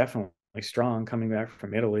Balance is definitely strong coming back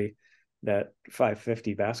from Italy. That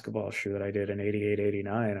 550 basketball shoe that I did in 88,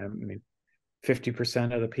 89. I mean,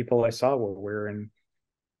 50% of the people I saw were wearing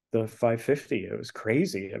the 550. It was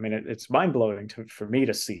crazy. I mean, it's mind blowing for me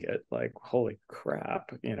to see it. Like, holy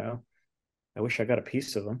crap, you know, I wish I got a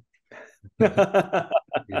piece of them. Yeah.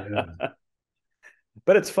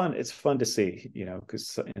 But it's fun. It's fun to see, you know,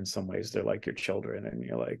 because in some ways they're like your children, and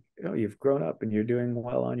you're like, oh, you've grown up and you're doing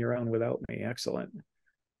well on your own without me. Excellent.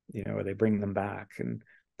 You know, or they bring them back, and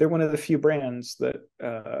they're one of the few brands that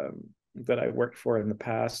I worked for in the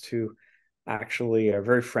past who actually are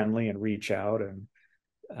very friendly and reach out. And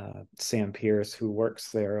Sam Pierce, who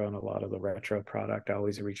works there on a lot of the retro product,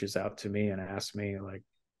 always reaches out to me and asks me, like,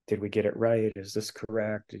 did we get it right? Is this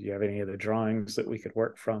correct? Did you have any of the drawings that we could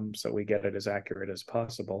work from so we get it as accurate as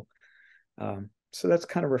possible? So that's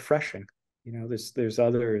kind of refreshing. You know, there's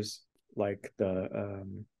others like the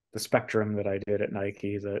Spectrum that I did at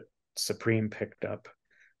Nike that Supreme picked up.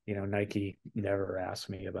 You know, Nike never asked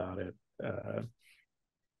me about it.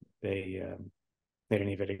 They they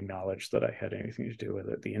didn't even acknowledge that I had anything to do with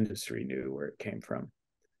it. The industry knew where it came from.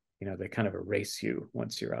 You know, they kind of erase you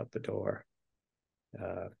once you're out the door.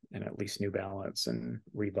 And at least New Balance and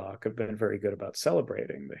Reebok have been very good about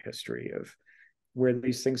celebrating the history of where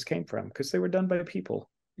these things came from, because they were done by people,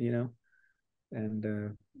 you know,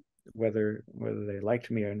 and whether they liked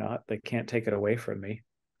me or not, they can't take it away from me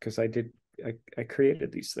because I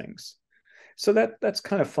created these things. So that's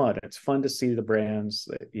kind of fun. It's fun to see the brands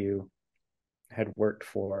that you had worked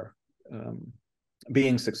for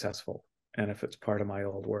being successful. And if it's part of my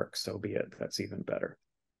old work, so be it. That's even better.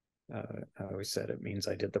 I always said it means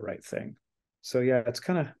I did the right thing. So yeah, it's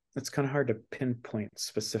kind of hard to pinpoint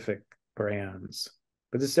specific brands,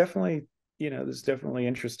 but there's definitely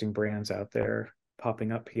interesting brands out there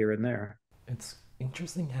popping up here and there. It's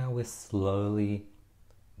interesting how we're slowly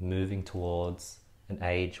moving towards an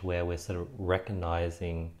age where we're sort of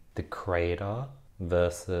recognizing the creator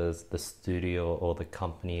versus the studio or the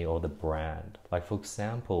company or the brand. Like, for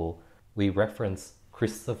example, we reference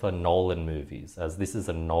Christopher Nolan movies as this is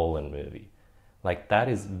a Nolan movie. Like, that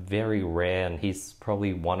is very rare, and he's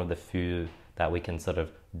probably one of the few that we can sort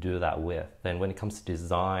of do that with. Then when it comes to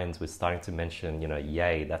designs, we're starting to mention, you know,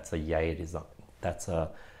 Ye, that's a Ye design. That's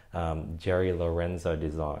a Jerry Lorenzo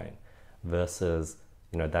design versus,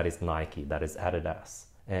 you know, that is Nike, that is Adidas.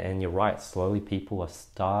 And you're right, slowly people are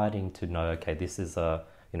starting to know, okay, this is a,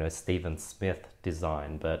 you know, Stephen Smith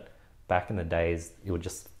design, but back in the days, it would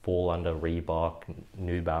just fall under Reebok,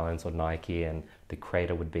 New Balance, or Nike, and the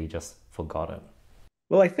creator would be just forgotten.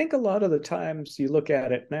 Well, I think a lot of the times you look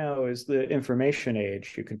at it now as the information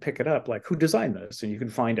age. You can pick it up, like who designed this, and you can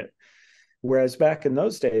find it. Whereas back in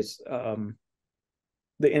those days,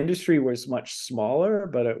 the industry was much smaller,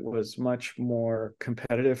 but it was much more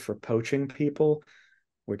competitive for poaching people,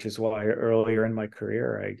 which is why earlier in my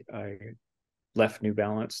career, I left New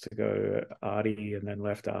Balance to go to Adi and then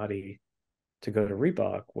left Adi to go to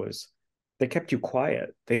Reebok. Was they kept you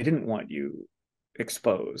quiet. They didn't want you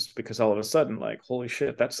exposed because all of a sudden, like, holy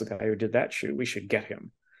shit, that's the guy who did that shoe. We should get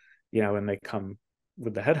him, you know, and they come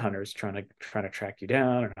with the headhunters trying to track you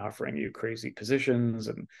down and offering you crazy positions.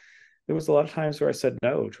 And there was a lot of times where I said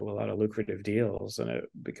no to a lot of lucrative deals, and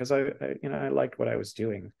because I liked what I was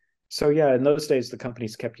doing. So yeah, in those days, the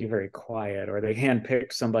companies kept you very quiet, or they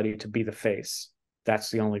handpicked somebody to be the face. That's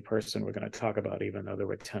the only person we're going to talk about, even though there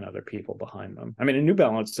were 10 other people behind them. I mean, in New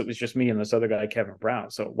Balance, it was just me and this other guy, Kevin Brown.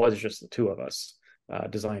 So it was just the two of us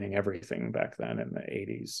designing everything back then in the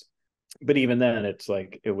 80s. But even then, it's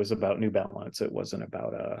like it was about New Balance. It wasn't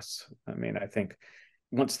about us. I mean, I think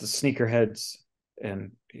once the sneakerheads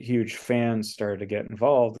and huge fans started to get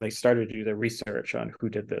involved, they started to do their research on who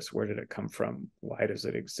did this, where did it come from, why does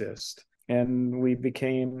it exist, and we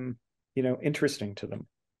became, you know, interesting to them,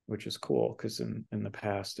 which is cool because in the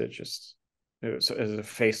past it was a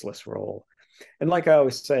faceless role. And like I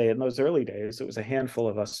always say, in those early days, it was a handful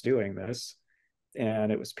of us doing this,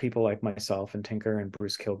 and it was people like myself and Tinker and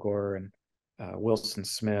Bruce Kilgore and Wilson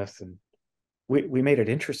Smith, and we made it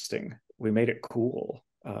interesting. made it cool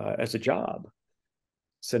as a job.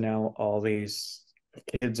 So now all these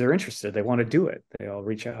kids are interested. They want to do it. They all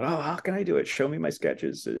reach out. Oh, how can I do it? Show me my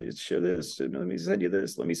sketches. Show this. Let me send you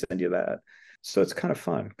this. Let me send you that. So it's kind of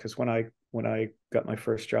fun because when I got my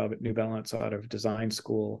first job at New Balance out of design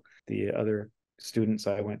school, the other students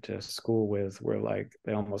I went to school with were like,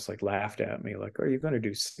 they almost like laughed at me, like, are you going to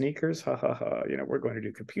do sneakers? Ha ha ha. We're going to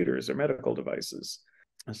do computers or medical devices.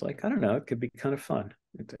 I was like, I don't know. It could be kind of fun.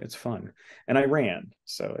 It's fun. And I ran.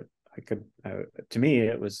 So I could, to me,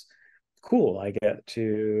 it was cool. I get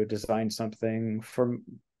to design something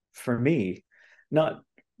for me, not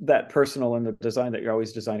that personal in the design that you're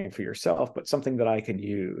always designing for yourself, but something that I can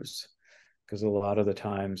use. Because a lot of the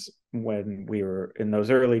times when we were in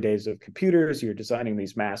those early days of computers, you're designing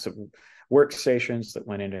these massive workstations that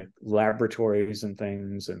went into laboratories and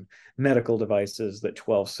things and medical devices that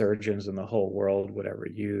 12 surgeons in the whole world would ever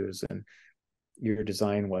use. And your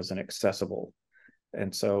design wasn't accessible.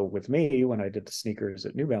 And so with me, when I did the sneakers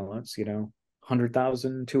at New Balance,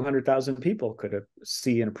 100,000, 200,000 people could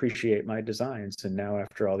see and appreciate my designs. And now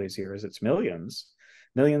after all these years, it's millions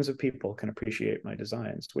of people can appreciate my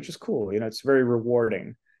designs, which is cool. It's very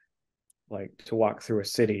rewarding, like to walk through a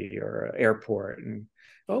city or an airport and,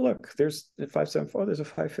 oh, look, there's a 574, there's a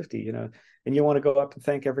 550, and you want to go up and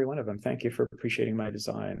thank every one of them. Thank you for appreciating my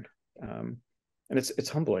design. And it's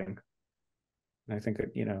humbling. And I think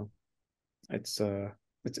that,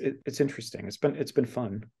 it's interesting. It's been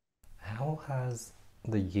fun. How has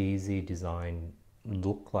the Yeezy design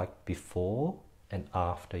looked like before and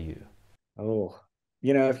after you? Oh,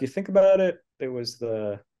 if you think about it, there was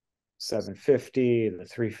the 750, the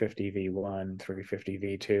 350 V1, 350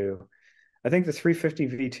 V2. I think the 350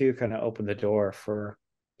 V2 kind of opened the door for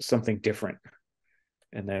something different.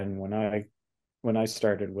 And then when I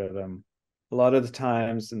started with them, a lot of the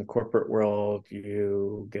times in the corporate world,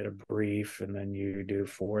 you get a brief and then you do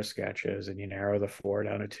 4 sketches and you narrow the 4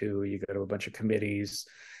 down to 2. You go to a bunch of committees,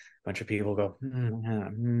 a bunch of people go, I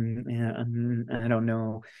don't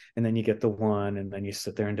know. And then you get the one and then you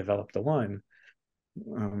sit there and develop the one.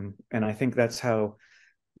 And I think that's how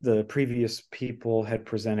the previous people had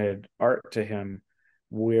presented art to him,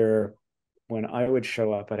 where when I would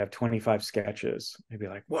show up, I'd have 25 sketches. They'd be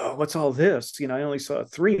like, whoa, what's all this? I only saw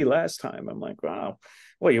 3 last time. I'm like, wow,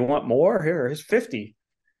 well, you want more? Here's 50.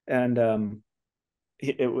 And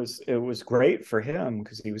it was great for him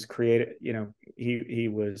because he was creative. He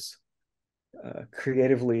was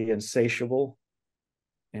creatively insatiable.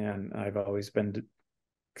 And I've always been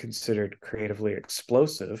considered creatively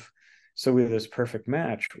explosive. So we had this perfect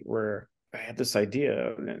match where I had this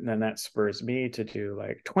idea, and then that spurs me to do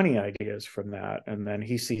like 20 ideas from that. And then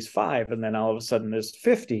he sees 5, and then all of a sudden there's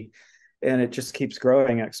 50. And it just keeps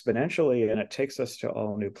growing exponentially, and it takes us to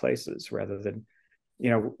all new places rather than,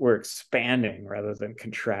 we're expanding rather than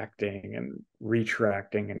contracting and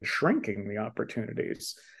retracting and shrinking the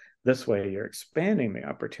opportunities. This way, you're expanding the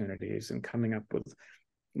opportunities and coming up with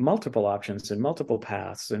multiple options and multiple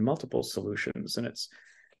paths and multiple solutions. And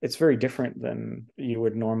it's very different than you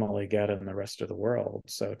would normally get in the rest of the world.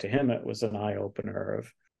 So to him, it was an eye opener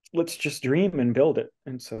of let's just dream and build it.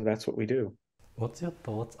 And so that's what we do. What's your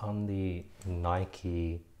thoughts on the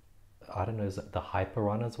Nike, I don't know, is it the Hyper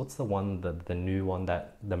Runners? What's the one, the new one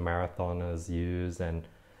that the marathoners use, and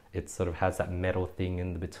it sort of has that metal thing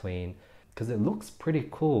in the between? Because it looks pretty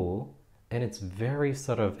cool, and it's very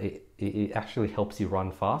sort of, it actually helps you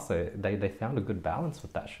run faster. They found a good balance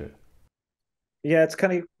with that shoe. Yeah, it's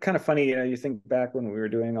kind of funny. You think back when we were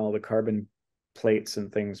doing all the carbon plates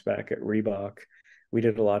and things back at Reebok, we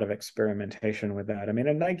did a lot of experimentation with that. I mean,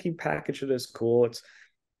 a Nike packaged it as cool. It's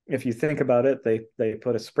if you think about it, they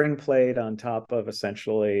put a spring plate on top of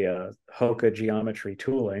essentially Hoka geometry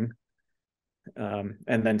tooling, and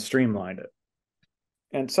then streamlined it.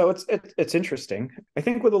 And so it's interesting. I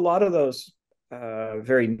think with a lot of those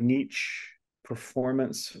very niche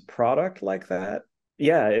performance product like that,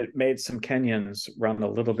 yeah, it made some Kenyans run a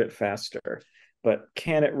little bit faster. But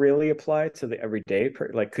can it really apply to the everyday?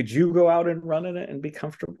 Like, could you go out and run in it and be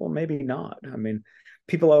comfortable? Maybe not. I mean,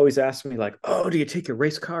 people always ask me like, "Oh, do you take your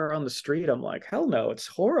race car on the street?" I'm like, "Hell no, it's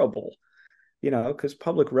horrible." Because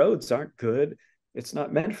public roads aren't good. It's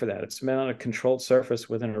not meant for that. It's meant on a controlled surface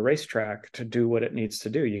within a racetrack to do what it needs to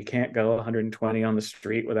do. You can't go 120 on the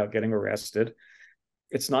street without getting arrested.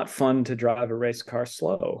 It's not fun to drive a race car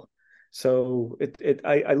slow. So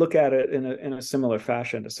I look at it in a similar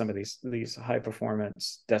fashion to some of these high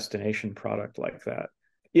performance destination product like that.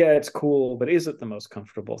 Yeah, it's cool, but is it the most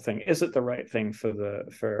comfortable thing? Is it the right thing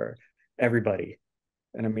for everybody?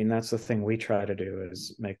 And I mean, that's the thing we try to do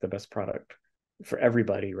is make the best product for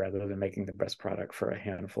everybody rather than making the best product for a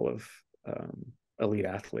handful of elite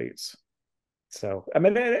athletes. So, I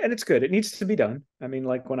mean, and it's good. It needs to be done. I mean,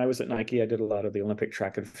 like when I was at Nike, I did a lot of the Olympic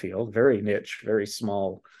track and field, very niche, very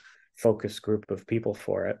small focus group of people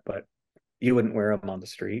for it, but you wouldn't wear them on the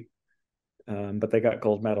street. But they got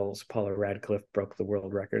gold medals. Paula Radcliffe broke the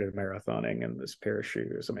world record in marathoning in this pair of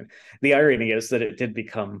shoes. I mean, the irony is that it did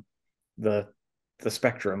become the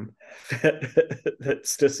spectrum that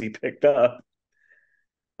Stussy picked up.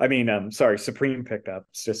 I mean, sorry, Supreme picked up.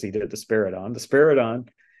 Stussy did the Spiridon. The Spiridon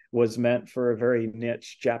was meant for a very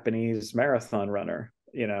niche Japanese marathon runner.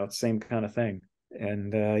 You know, same kind of thing.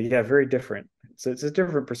 And yeah, very different. So it's a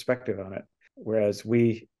different perspective on it. Whereas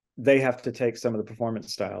they have to take some of the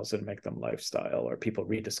performance styles and make them lifestyle, or people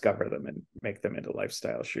rediscover them and make them into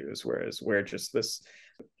lifestyle shoes. Whereas we're just this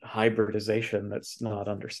hybridization that's not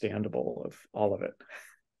understandable of all of it.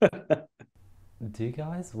 Do you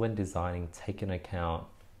guys, when designing, take into account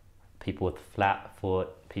people with flat foot,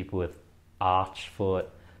 people with arch foot?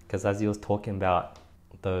 Because as you was talking about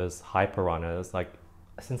those hyper runners, like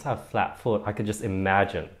since I have flat foot, I could just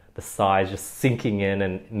imagine the size just sinking in,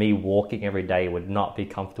 and me walking every day would not be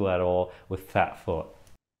comfortable at all with flat foot.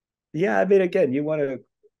 Yeah, I mean, again, you want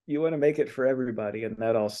to make it for everybody, and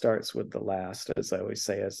that all starts with the last, as I always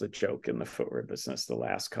say, as a joke in the footwear business, the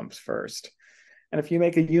last comes first. And if you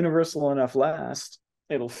make a universal enough last,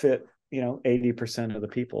 it'll fit, 80% of the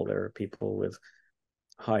people. There are people with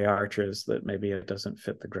high arches that maybe it doesn't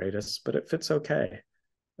fit the greatest, but it fits okay.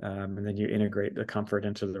 And then you integrate the comfort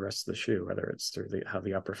into the rest of the shoe, whether it's through how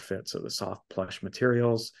the upper fits or the soft plush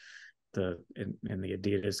materials. In the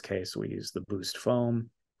Adidas case, we use the Boost foam.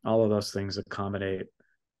 All of those things accommodate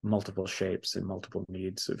multiple shapes and multiple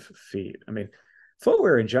needs of feet. I mean,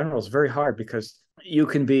 footwear in general is very hard because you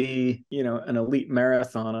can be, an elite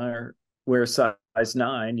marathoner, wear size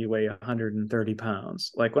 9, you weigh 130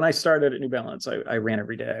 pounds. Like when I started at New Balance, I ran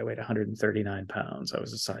every day. I weighed 139 pounds. I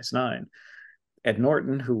was a size 9. Ed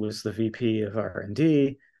Norton, who was the VP of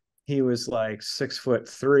R&D, he was like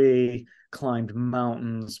 6'3", climbed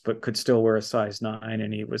mountains, but could still wear a size 9,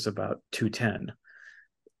 and he was about 210.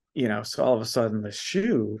 So all of a sudden the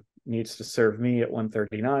shoe needs to serve me at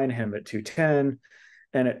 139, him at 210,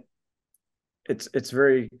 and it's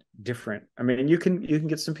very different. I mean, you can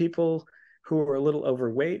get some people who are a little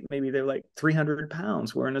overweight, maybe they're like 300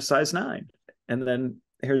 pounds wearing a size 9, and then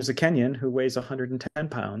here's a Kenyan who weighs 110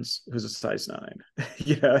 pounds who's a size 9.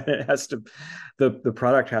 It has to, the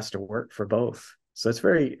product has to work for both. So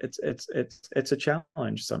it's a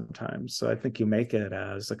challenge sometimes. So I think you make it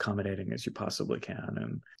as accommodating as you possibly can,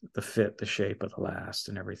 and the fit, the shape of the last,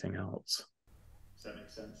 and everything else. Does that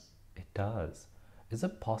make sense? It does. Is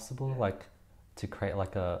it possible, like, to create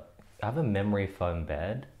like I have a memory foam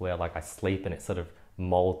bed where like I sleep and it sort of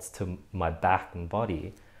molds to my back and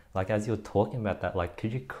body. Like as you're talking about that, like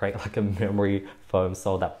could you create like a memory foam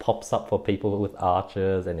sole that pops up for people with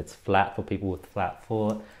arches and it's flat for people with flat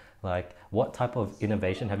foot? Like what type of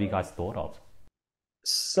innovation have you guys thought of?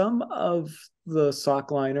 Some of the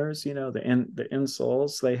sock liners, the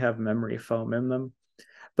insoles, they have memory foam in them.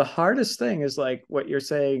 The hardest thing is like what you're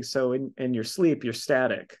saying. So in your sleep, you're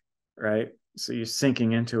static, right? So you're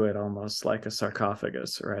sinking into it almost like a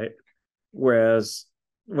sarcophagus, right? Whereas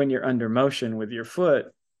when you're under motion with your foot,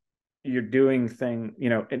 you're doing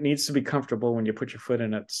it needs to be comfortable when you put your foot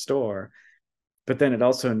in at the store, but then it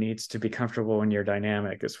also needs to be comfortable when you're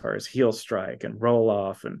dynamic as far as heel strike and roll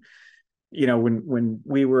off. And when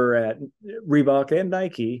we were at Reebok and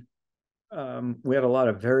Nike, we had a lot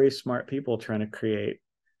of very smart people trying to create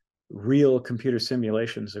real computer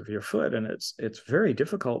simulations of your foot, and it's very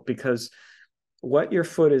difficult because what your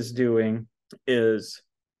foot is doing is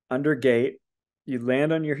under gait, you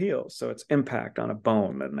land on your heel, so it's impact on a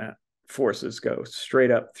bone, and that forces go straight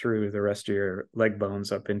up through the rest of your leg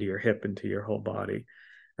bones, up into your hip, into your whole body,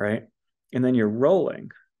 right? And then you're rolling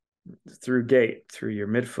through gait, through your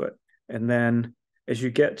midfoot. And then as you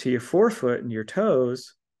get to your forefoot and your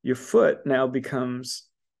toes, your foot now becomes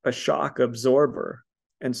a shock absorber.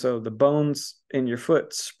 And so the bones in your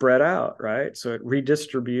foot spread out, right? So it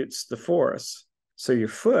redistributes the force. So your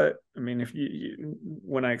foot, I mean, if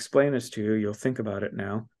when I explain this to you, you'll think about it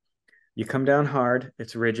now. You come down hard,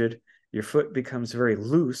 it's rigid. Your foot becomes very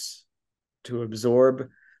loose to absorb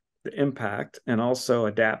the impact and also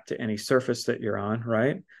adapt to any surface that you're on,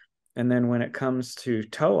 right? And then when it comes to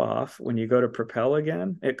toe off, when you go to propel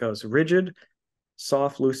again, it goes rigid,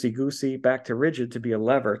 soft, loosey-goosey, back to rigid to be a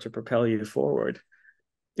lever to propel you forward.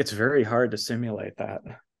 It's very hard to simulate that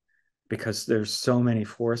because there's so many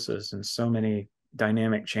forces and so many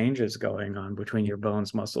dynamic changes going on between your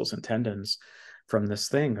bones, muscles, and tendons from this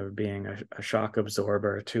thing of being a shock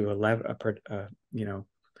absorber to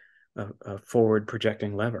a forward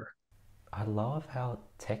projecting lever. I love how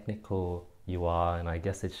technical you are, and I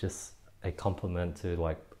guess it's just a compliment to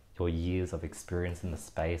like your years of experience in the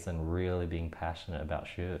space and really being passionate about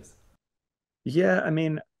shoes. Yeah, I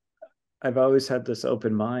mean, I've always had this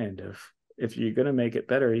open mind of if you're going to make it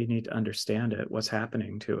better, you need to understand it, what's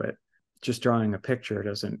happening to it. Just drawing a picture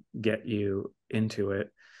doesn't get you into it.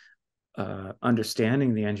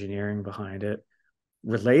 Understanding the engineering behind it,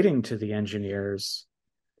 relating to the engineers,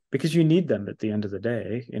 because you need them at the end of the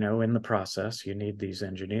day. In the process, you need these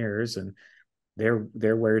engineers, and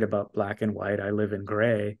they're worried about black and white. I live in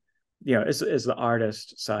gray. As the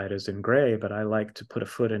artist side is in gray, but I like to put a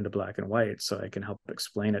foot into black and white so I can help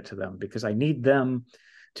explain it to them, because I need them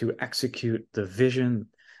to execute the vision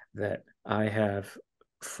that I have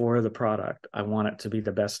for the product. I want it to be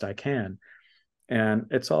the best I can. And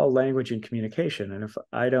it's all language and communication. And if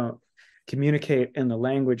I don't communicate in the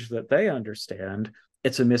language that they understand,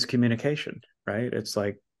 it's a miscommunication, right? It's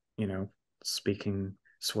like, speaking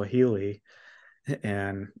Swahili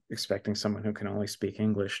and expecting someone who can only speak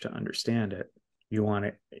English to understand it. You want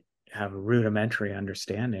to have a rudimentary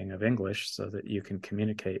understanding of English so that you can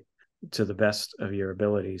communicate to the best of your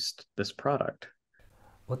abilities this product.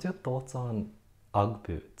 What's your thoughts on Ugg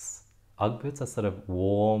boots? Ugg boots are sort of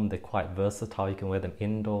warm, they're quite versatile. You can wear them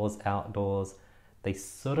indoors, outdoors. They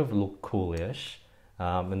sort of look coolish,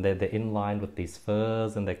 and they're in line with these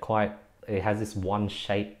furs, and it has this one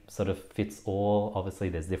shape, sort of fits all. Obviously,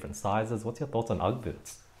 there's different sizes. What's your thoughts on Ugg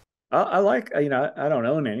boots? I like, I don't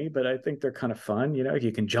own any, but I think they're kind of fun.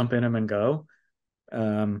 You can jump in them and go.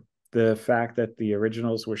 Um, the fact that the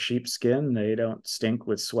originals were sheepskin, they don't stink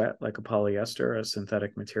with sweat like a polyester, a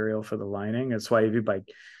synthetic material for the lining. That's why if you buy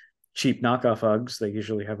cheap knockoff Uggs, they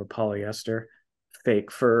usually have a polyester fake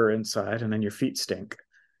fur inside, and then your feet stink.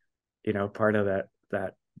 Part of that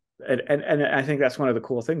and I think that's one of the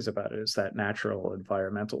cool things about it is that natural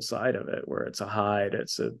environmental side of it, where it's a hide,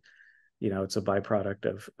 it's a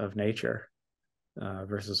byproduct of nature,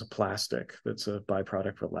 versus a plastic that's a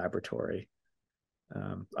byproduct of a laboratory.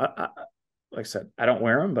 Like I said, I don't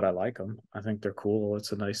wear them, but I like them. I think they're cool.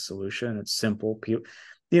 It's a nice solution. It's simple. You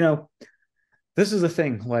know, this is the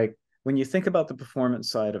thing. Like when you think about the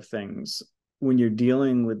performance side of things, when you're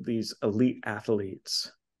dealing with these elite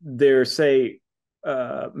athletes, they're say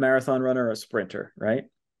a marathon runner or a sprinter, right?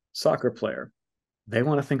 Soccer player. They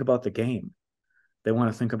want to think about the game. They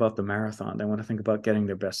want to think about the marathon. They want to think about getting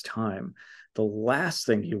their best time. The last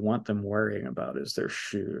thing you want them worrying about is their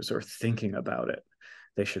shoes or thinking about it.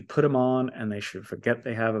 They should put them on and they should forget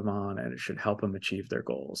they have them on, and it should help them achieve their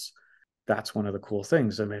goals. That's one of the cool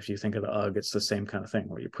things. I mean, if you think of the UGG, it's the same kind of thing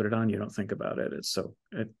where you put it on, you don't think about it.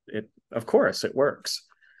 It of course it works.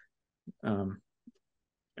 Um,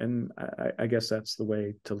 and I guess that's the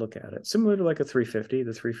way to look at it. Similar to like a 350,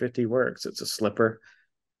 the 350 works. It's a slipper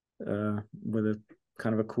with a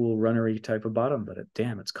kind of a cool runnery type of bottom, but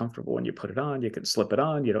it's comfortable when you put it on. You can slip it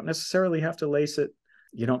on. You don't necessarily have to lace it.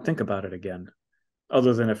 You don't think about it again,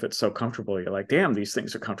 other than if it's so comfortable, you're like, damn, these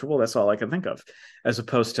things are comfortable. That's all I can think of, as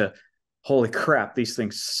opposed to, holy crap, these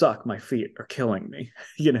things suck. My feet are killing me,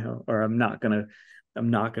 or I'm not gonna,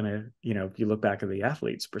 if you look back at the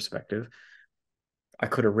athlete's perspective, I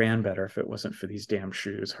could have ran better if it wasn't for these damn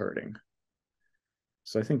shoes hurting.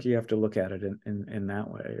 So I think you have to look at it in that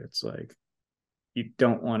way. It's like, you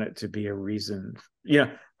don't want it to be a reason.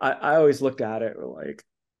 I always looked at it like,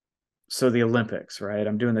 so the Olympics, right?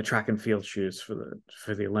 I'm doing the track and field shoes for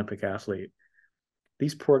the Olympic athlete.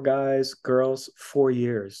 These poor guys, girls, 4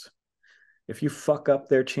 years. If you fuck up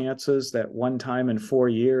their chances that one time in 4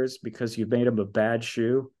 years because you made them a bad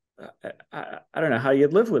shoe, I don't know how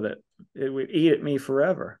you'd live with it. It would eat at me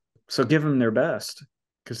forever. So give them their best,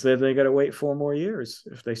 because then they got to wait 4 more years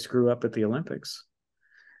if they screw up at the Olympics.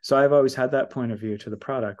 So I've always had that point of view to the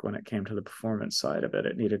product when it came to the performance side of it.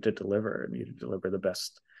 It needed to deliver. It needed to deliver the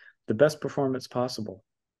best performance possible.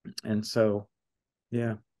 And so,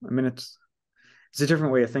 yeah, I mean, it's a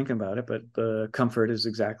different way of thinking about it, but the comfort is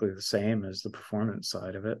exactly the same as the performance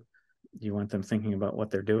side of it. You want them thinking about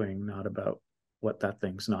what they're doing, not about what that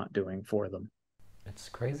thing's not doing for them. It's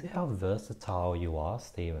crazy how versatile you are,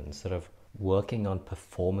 Steven, sort of working on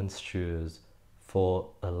performance shoes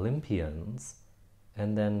for Olympians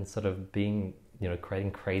and then sort of being,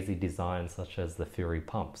 creating crazy designs such as the Fury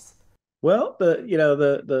pumps. Well,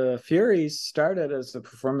 the Furies started as a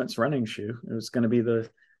performance running shoe. It was going to be the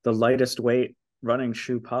lightest weight running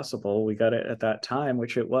shoe possible. We got it at that time,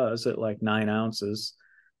 which it was at like 9 ounces.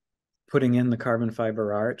 Putting in the carbon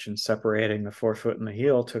fiber arch and separating the forefoot and the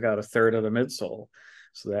heel took out a third of the midsole.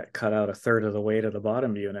 So that cut out a third of the weight of the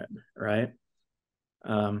bottom unit, right?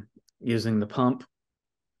 Using the pump,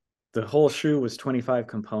 The whole shoe was 25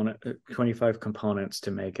 components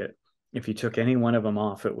to make it. If you took any one of them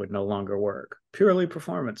off, it would no longer work. Purely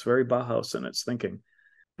performance, very Bauhaus in its thinking.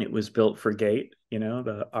 It was built for gait,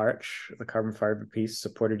 the arch, the carbon fiber piece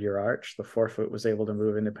supported your arch. The forefoot was able to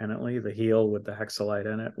move independently. The heel with the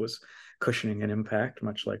hexalite in it was cushioning and impact,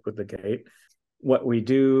 much like with the gait. What we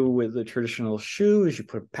do with the traditional shoe is you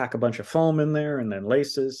pack a bunch of foam in there and then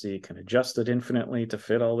laces, so you can adjust it infinitely to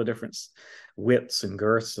fit all the different widths and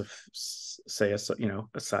girths of, say, a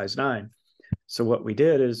size 9. So what we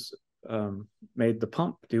did is made the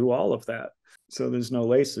pump do all of that. So there's no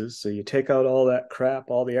laces. So you take out all that crap,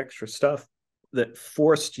 all the extra stuff that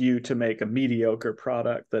forced you to make a mediocre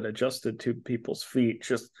product that adjusted to people's feet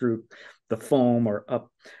just through the foam or up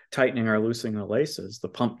tightening or loosening the laces. The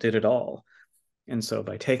pump did it all. And so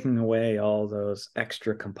by taking away all those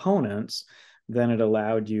extra components, then it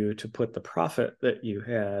allowed you to put the profit that you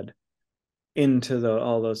had into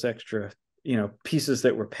all those extra, pieces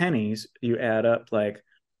that were pennies. You add up like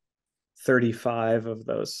 35 of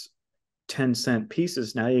those 10-cent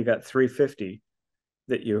pieces. Now you got 350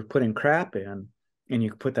 that you're putting crap in, and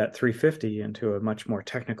you put that 350 into a much more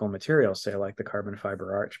technical material, say like the carbon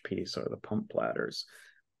fiber arch piece or the pump platters.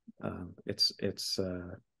 It's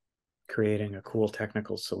creating a cool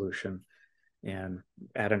technical solution and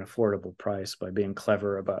at an affordable price by being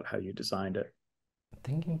clever about how you designed it.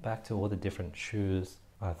 Thinking back to all the different shoes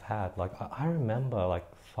I've had, like I remember like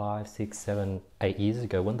 5, 6, 7, 8 years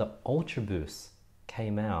ago when the Ultra Boost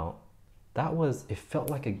came out, it felt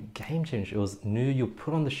like a game changer. It was new. You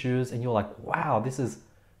put on the shoes and you're like, wow, this is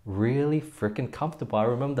really freaking comfortable. I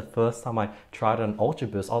remember the first time I tried an Ultra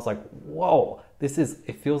Boost, I was like, whoa,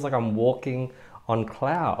 it feels like I'm walking on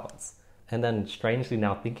clouds. And then strangely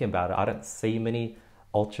now thinking about it, I don't see many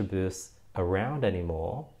Ultra Boosts around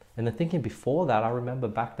anymore. And then thinking before that, I remember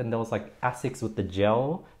back then there was like Asics with the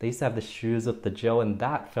gel. They used to have the shoes with the gel, and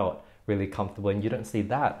that felt really comfortable, and you don't see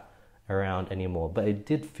that around anymore. But it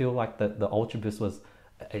did feel like the Ultra Boost was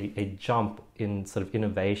a jump in sort of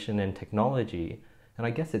innovation and technology. And I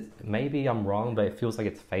guess maybe I'm wrong, but it feels like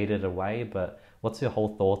it's faded away. But what's your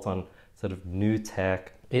whole thoughts on sort of new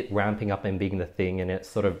tech, it ramping up and being the thing and it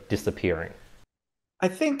sort of disappearing? I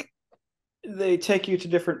think they take you to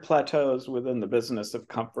different plateaus within the business of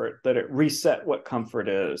comfort, that it reset what comfort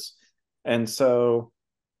is. And so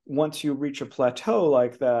once you reach a plateau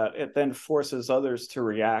like that, it then forces others to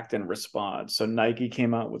react and respond. So Nike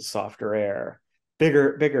came out with softer air,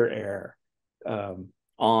 bigger air.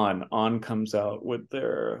 On comes out with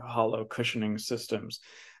their hollow cushioning systems.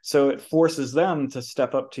 So it forces them to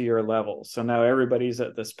step up to your level. So now everybody's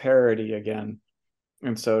at this parity again.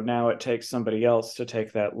 And so now it takes somebody else to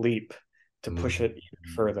take that leap to push it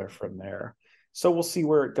even further from there. So we'll see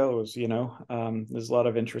where it goes. There's a lot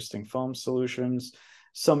of interesting foam solutions.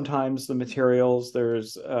 Sometimes the materials,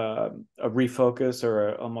 there's a refocus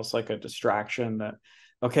or almost like a distraction that,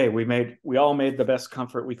 okay, we all made the best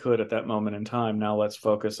comfort we could at that moment in time. Now let's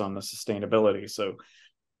focus on the sustainability. So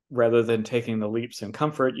rather than taking the leaps in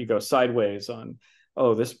comfort, you go sideways on,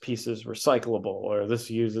 oh, this piece is recyclable or this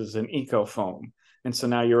uses an eco foam. And so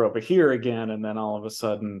now you're over here again, and then all of a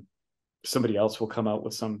sudden somebody else will come out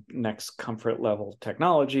with some next comfort level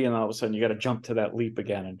technology, and all of a sudden you got to jump to that leap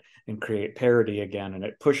again and create parity again, and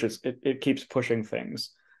it keeps pushing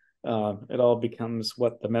things. It all becomes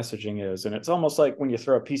what the messaging is, and it's almost like when you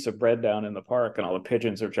throw a piece of bread down in the park and all the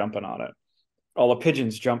pigeons are jumping on it. All the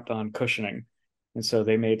pigeons jumped on cushioning, and so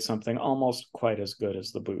they made something almost quite as good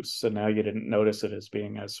as the Boost. So now you didn't notice it as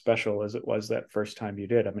being as special as it was that first time you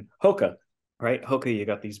did. I mean, Hoka, right? Hoka, you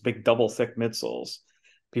got these big double thick midsoles.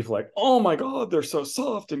 People are like, oh my God, they're so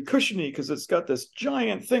soft and cushiony because it's got this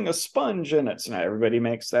giant thing of sponge in it. So now everybody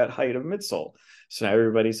makes that height of midsole. So now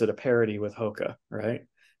everybody's at a parity with Hoka, right?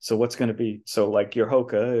 So what's going to be, so like your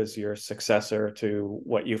Hoka is your successor to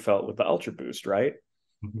what you felt with the Ultra Boost, right?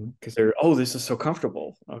 Because they're, oh, this is so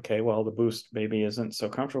comfortable. Okay, well, the Boost maybe isn't so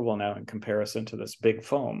comfortable now in comparison to this big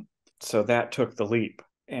foam. So that took the leap.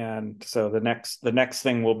 And so the next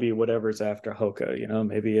thing will be whatever's after Hoka.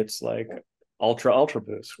 Maybe it's like ultra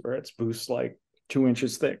Boost, where it's Boost like 2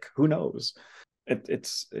 inches thick. Who knows?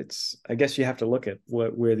 It's I guess you have to look at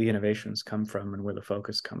where the innovations come from and where the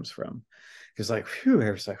focus comes from. Because like,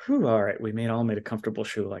 it's like, all right, we all made a comfortable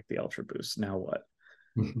shoe like the Ultra Boost. Now what?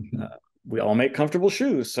 We all make comfortable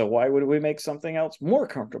shoes, so why would we make something else more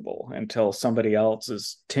comfortable until somebody else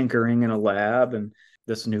is tinkering in a lab and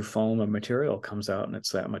this new foam of material comes out and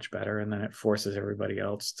it's that much better, and then it forces everybody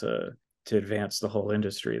else to advance the whole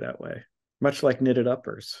industry that way. Much like knitted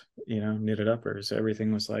uppers,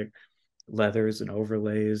 everything was like, leathers and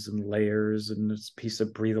overlays and layers and this piece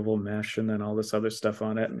of breathable mesh and then all this other stuff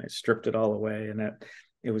on it. And they stripped it all away, and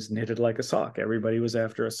it was knitted like a sock. Everybody was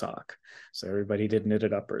after a sock. So everybody did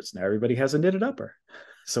knitted uppers. Now everybody has a knitted upper.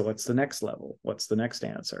 So what's the next level? What's the next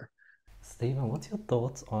answer? Stephen, what's your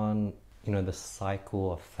thoughts on, the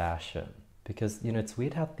cycle of fashion? Because, it's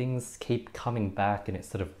weird how things keep coming back and it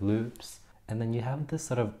sort of loops. And then you have this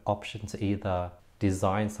sort of option to either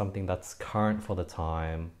design something that's current for the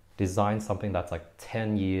time, design something that's like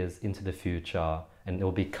 10 years into the future and it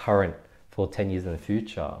will be current for 10 years in the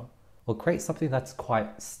future, or create something that's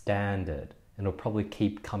quite standard and it'll probably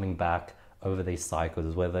keep coming back over these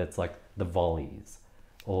cycles, whether it's like the volleys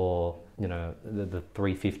or the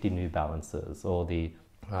 350 New Balances or the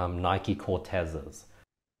Nike Cortezes.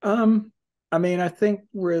 I mean, I think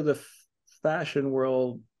where the fashion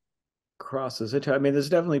world crosses it, I mean, there's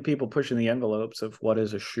definitely people pushing the envelopes of what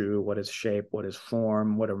is a shoe, what is shape, what is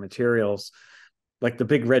form, what are materials. Like the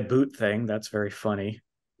big red boot thing, that's very funny,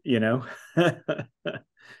 you know.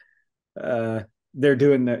 They're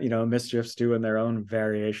doing that, Mischief's doing their own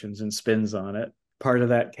variations and spins on it. Part of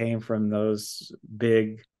that came from those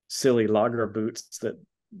big silly lager boots that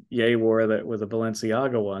Ye wore that were the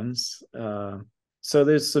Balenciaga ones. So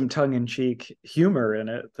there's some tongue-in-cheek humor in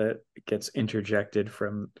it that gets interjected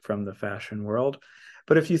from the fashion world.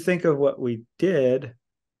 But if you think of what we did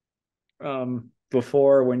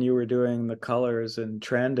before, when you were doing the colors and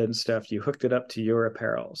trend and stuff, you hooked it up to your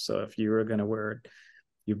apparel. So if you were going to wear,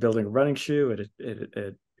 you're building a running shoe,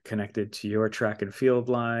 it connected to your track and field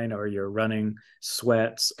line or your running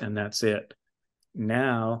sweats, and that's it.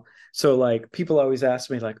 Now, so like people always ask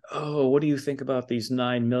me like, oh, what do you think about these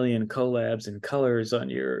 9 million collabs and colors on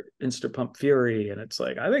your Instapump Fury? And it's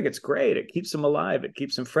like, I think it's great. It keeps them alive. It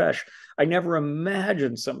keeps them fresh. I never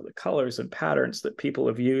imagined some of the colors and patterns that people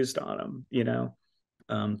have used on them,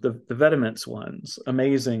 the Vetements ones,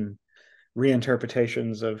 amazing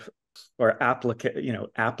reinterpretations of or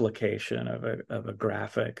application of a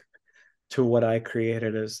graphic to what I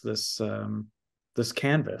created as this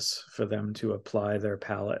canvas for them to apply their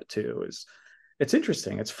palette to. It's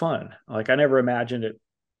interesting. It's fun. Like I never imagined it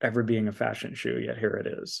ever being a fashion shoe, yet here it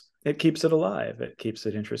is. It keeps it alive. It keeps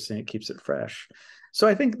it interesting. It keeps it fresh. So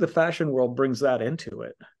I think the fashion world brings that into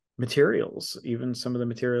it. Materials, even some of the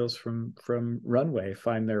materials from runway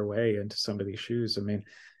find their way into some of these shoes. I mean,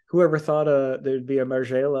 whoever thought there'd be a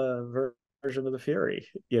Margiela version of the Fury,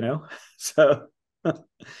 So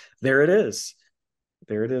there it is.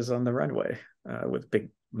 There it is on the runway with big,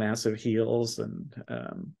 massive heels and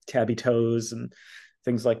tabby toes and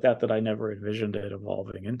things like that I never envisioned it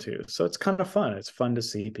evolving into. So it's kind of fun. It's fun to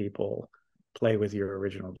see people play with your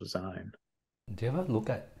original design. Do you ever look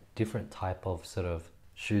at different type of sort of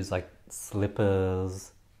shoes like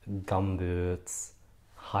slippers, gum boots,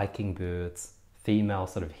 hiking boots, female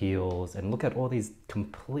sort of heels, and look at all these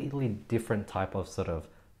completely different type of sort of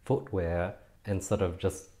footwear and sort of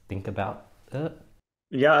just think about it?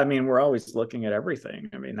 Yeah, I mean, we're always looking at everything.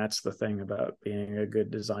 I mean, that's the thing about being a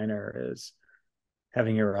good designer is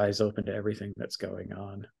having your eyes open to everything that's going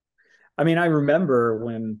on. I mean, I remember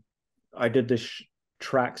when I did this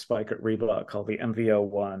track spike at Reebok called the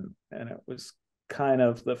MV01, and it was kind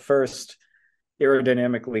of the first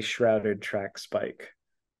aerodynamically shrouded track spike.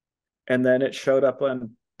 And then it showed up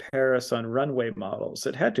on Paris on runway models.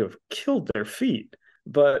 It had to have killed their feet,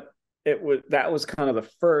 but that was kind of the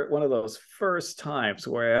first one of those first times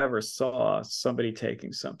where I ever saw somebody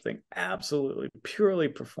taking something absolutely purely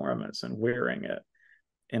performance and wearing it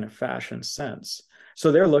in a fashion sense.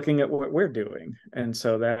 So they're looking at what we're doing. And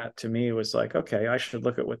so that to me was like, okay, I should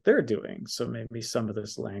look at what they're doing. So maybe some of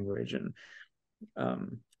this language and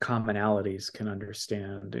commonalities can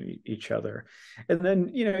understand each other. And then,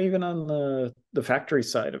 even on the factory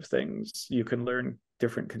side of things, you can learn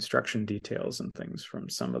different construction details and things from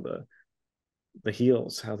some of the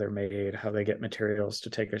heels, how they're made, how they get materials to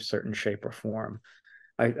take a certain shape or form.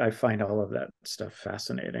 I find all of that stuff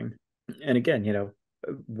fascinating. And again,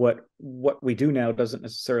 what we do now doesn't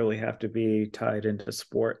necessarily have to be tied into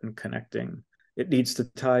sport and connecting. It needs to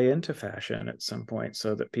tie into fashion at some point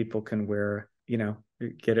so that people can wear,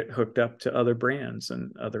 get it hooked up to other brands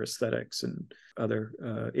and other aesthetics and other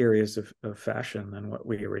areas of fashion than what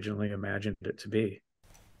we originally imagined it to be.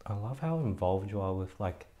 I love how involved you are with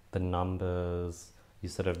like the numbers. You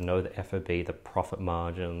sort of know the FOB, the profit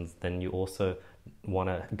margins. Then you also want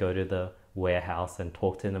to go to the warehouse and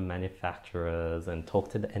talk to the manufacturers and talk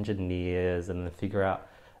to the engineers and then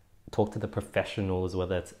talk to the professionals,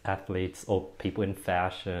 whether it's athletes or people in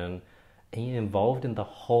fashion. And you're involved in the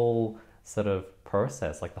whole sort of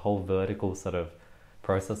process, like the whole vertical sort of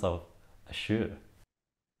process of a shoe.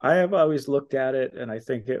 I have always looked at it, and I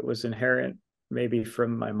think it was inherent, maybe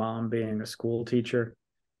from my mom being a school teacher.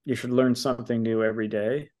 You should learn something new every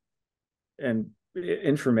day, and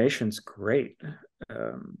information's great.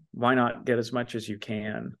 Why not get as much as you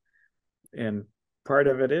can? And part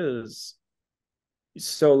of it is,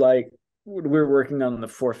 so like we're working on the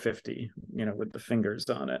 450, with the fingers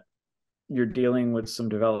on it. You're dealing with some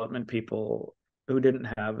development people who didn't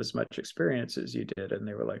have as much experience as you did, and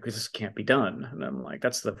they were like, this can't be done. And I'm like,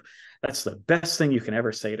 that's the best thing you can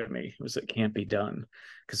ever say to me, was it can't be done,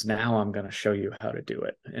 because now I'm going to show you how to do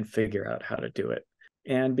it and figure out how to do it.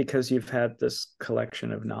 And because you've had this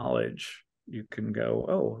collection of knowledge, you can go,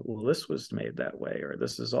 oh, well, this was made that way, or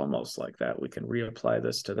this is almost like that, we can reapply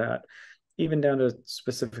this to that, even down to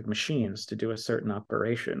specific machines to do a certain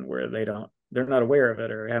operation where they're not aware of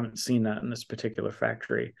it or haven't seen that in this particular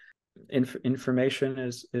factory. Information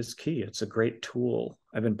is key. It's a great tool.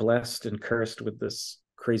 I've been blessed and cursed with this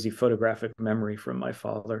crazy photographic memory from my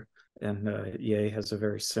father, and Ye has a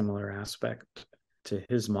very similar aspect to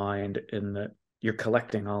his mind, in that you're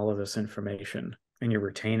collecting all of this information and you're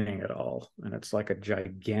retaining it all, and it's like a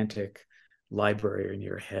gigantic library in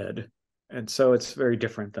your head. And so it's very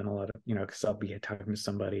different than a lot of, because I'll be talking to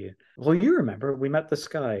somebody, well, you remember we met this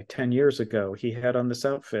guy 10 years ago, he had on this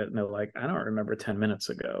outfit, and they're like, I don't remember 10 minutes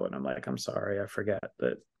ago. And I'm like, I'm sorry, I forget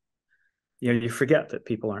that. You forget that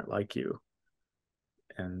people aren't like you.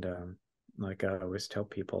 And like I always tell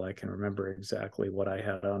people, I can remember exactly what I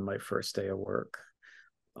had on my first day of work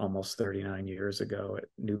almost 39 years ago at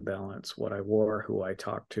New Balance, what I wore, who I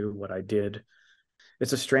talked to, what I did.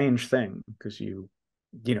 It's a strange thing, because you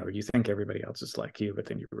think everybody else is like you, but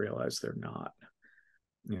then you realize they're not.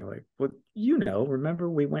 Like, well, remember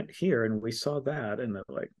we went here and we saw that, and they're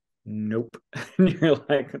like, nope. And you're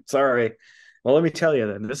like, sorry, well, let me tell you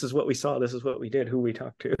then, this is what we saw, this is what we did, who we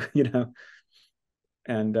talked to.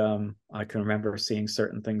 And I can remember seeing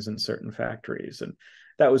certain things in certain factories, and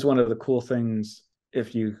that was one of the cool things.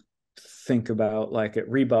 If you think about, like, at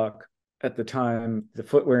Reebok, at the time, the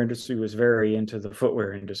footwear industry was very into the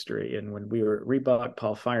footwear industry. And when we were at Reebok,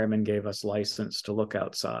 Paul Fireman gave us license to look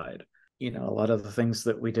outside. A lot of the things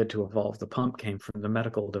that we did to evolve the pump came from the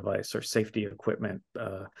medical device or safety equipment,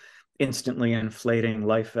 instantly inflating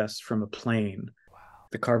life vests from a plane.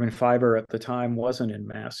 The carbon fiber at the time wasn't in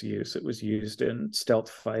mass use. It was used in stealth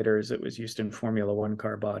fighters. It was used in Formula One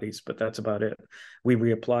car bodies, but that's about it. We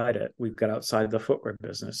reapplied it. We got outside the footwear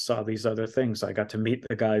business, saw these other things. I got to meet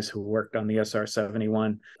the guys who worked on the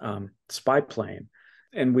SR-71 spy plane,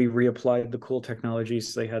 and we reapplied the cool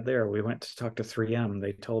technologies they had there. We went to talk to 3M.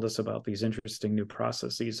 They told us about these interesting new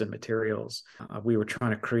processes and materials. We were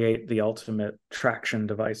trying to create the ultimate traction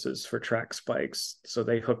devices for track spikes. So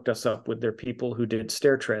they hooked us up with their people who did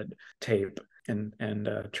stair tread tape and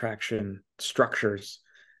traction structures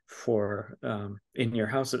for in your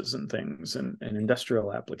houses and things, and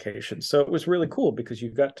industrial applications. So it was really cool, because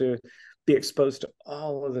you got to be exposed to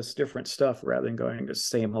all of this different stuff, rather than going to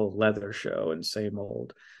same old leather show and same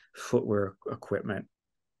old footwear equipment.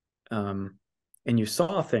 And you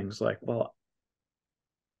saw things like, well,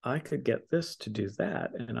 I could get this to do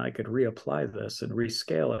that, and I could reapply this and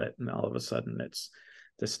rescale it, and all of a sudden it's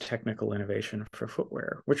this technical innovation for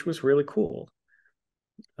footwear, which was really cool.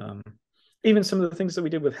 Even some of the things that we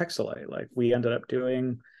did with Hexalite, like we ended up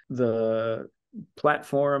doing the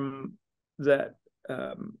platform that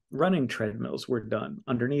running treadmills were done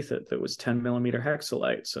underneath it, that was 10 millimeter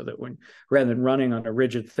Hexalite, so that when, rather than running on a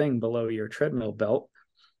rigid thing below your treadmill belt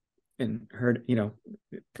and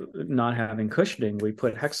not having cushioning, we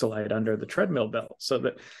put Hexalite under the treadmill belt, so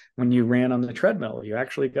that when you ran on the treadmill, you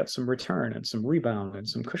actually got some return and some rebound and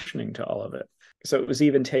some cushioning to all of it. So it was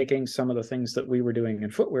even taking some of the things that we were doing in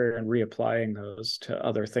footwear and reapplying those to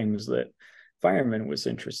other things that Fireman was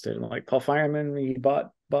interested in. Like Paul Fireman, he bought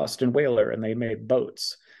Boston Whaler, and they made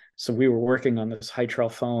boats. So we were working on this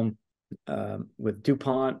Hytrel foam with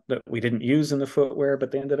DuPont that we didn't use in the footwear, but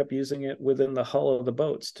they ended up using it within the hull of the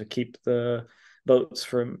boats to keep the boats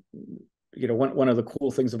from, one of the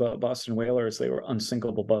cool things about Boston Whaler is they were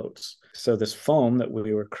unsinkable boats. So this foam that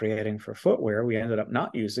we were creating for footwear, we ended up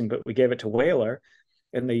not using, but we gave it to Whaler,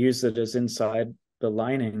 and they used it as inside the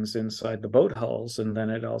linings inside the boat hulls, and then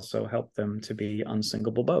it also helped them to be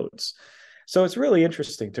unsinkable boats. So it's really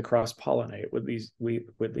interesting to cross-pollinate with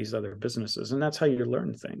these other businesses, and that's how you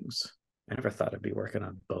learn things. I never thought I'd be working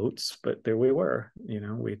on boats, but there we were.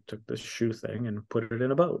 We took this shoe thing and put it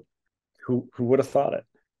in a boat. Who would have thought it?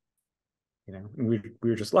 We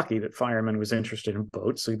were just lucky that Fireman was interested in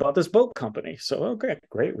boats, so he bought this boat company. So, okay,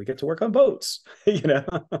 great, we get to work on boats. It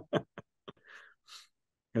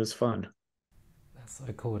was fun. That's so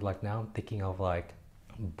cool. Like now I'm thinking of like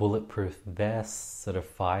bulletproof vests, sort of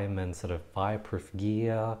fireman, sort of fireproof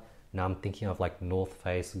gear. Now I'm thinking of like North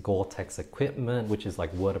Face Gore-Tex equipment, which is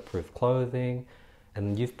like waterproof clothing.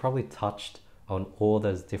 And you've probably touched on all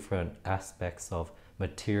those different aspects of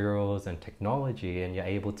materials and technology, and you're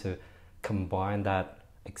able to combine that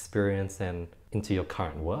experience and into your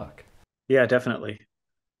current work. Yeah, definitely.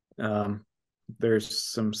 Um, there's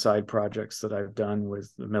some side projects that I've done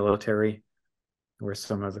with the military, where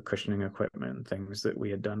some of the cushioning equipment and things that we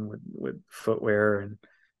had done with footwear and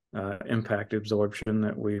impact absorption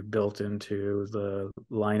that we built into the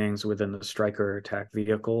linings within the Striker attack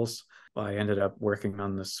vehicles. I ended up working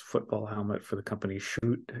on this football helmet for the company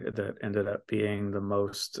Shoot that ended up being the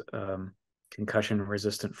most concussion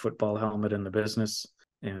resistant football helmet in the business.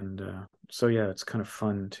 And so, yeah, it's kind of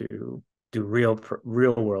fun to do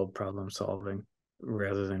real world problem solving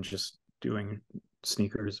rather than just doing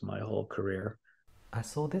sneakers my whole career. I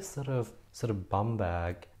saw this sort of bum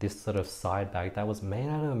bag, this sort of side bag that was made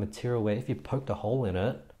out of a material where if you poked a hole in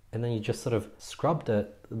it and then you just sort of scrubbed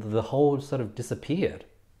it, the hole sort of disappeared.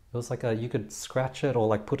 It was like you could scratch it or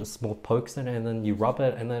like put a small pokes in it and then you rub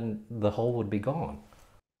it and then the hole would be gone.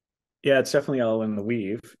 Yeah, it's definitely all in the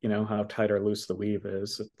weave. You know how tight or loose the weave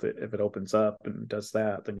is. If it opens up and does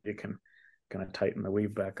that, then you can kind of tighten the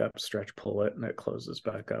weave back up, stretch, pull it, and it closes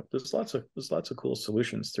back up. There's lots of cool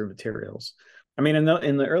solutions through materials. I mean, in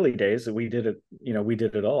the early days that we did it, we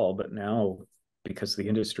did it all, but now because the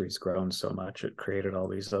industry's grown so much, it created all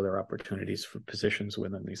these other opportunities for positions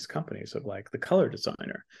within these companies of like the color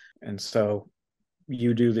designer. And so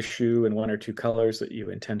you do the shoe in one or two colors that you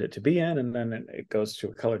intend it to be in, and then it goes to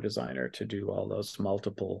a color designer to do all those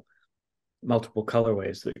multiple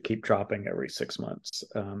colorways that keep dropping every 6 months.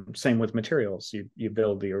 Same with materials. You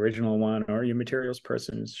build the original one, or your materials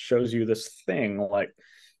person shows you this thing like,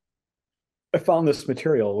 I found this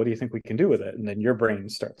material. What do you think we can do with it? And then your brain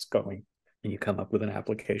starts going, and you come up with an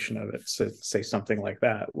application of it. So say something like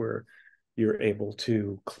that, where you're able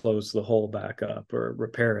to close the hole back up or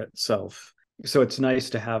repair itself. So it's nice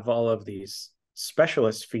to have all of these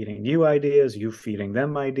specialists feeding you ideas, you feeding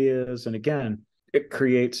them ideas. And again, it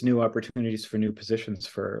creates new opportunities for new positions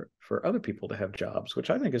for other people to have jobs, which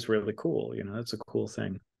I think is really cool. That's a cool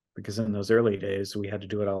thing, because in those early days we had to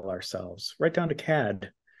do it all ourselves, right down to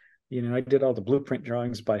CAD. I did all the blueprint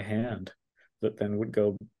drawings by hand that then would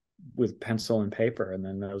go with pencil and paper, and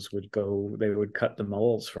then they would cut the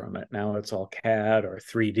molds from it. Now it's all CAD or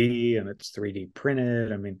 3D, and it's 3D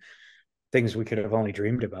printed. I mean, things we could have only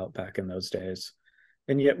dreamed about back in those days.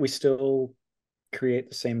 And yet we still create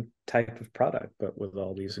the same type of product, but with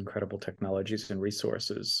all these incredible technologies and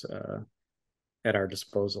resources at our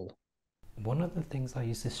disposal. One of the things I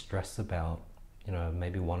used to stress about,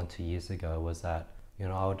 maybe 1 or 2 years ago was that,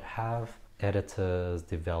 I would have editors,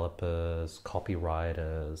 developers,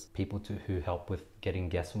 copywriters, people who help with getting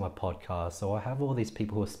guests on my podcast. So I have all these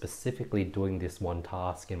people who are specifically doing this one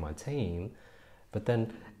task in my team, but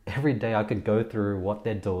then every day I could go through what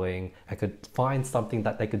they're doing. I could find something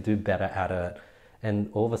that they could do better at it. And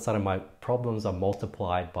all of a sudden my problems are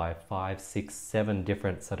multiplied by 5, 6, 7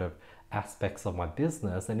 different sort of aspects of my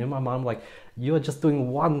business. And in my mind, I'm like, you're just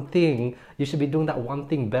doing one thing. You should be doing that one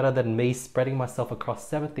thing better than me spreading myself across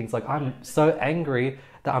 7 things. Like, I'm so angry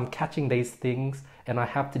that I'm catching these things and I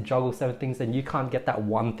have to juggle 7 things and you can't get that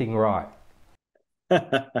one thing right.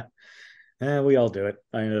 We all do it.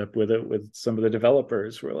 I ended up with it with some of the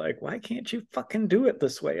developers. We're like, why can't you fucking do it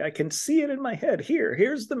this way? I can see it in my head.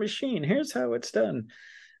 Here's the machine. Here's how it's done.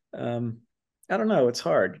 I don't know. It's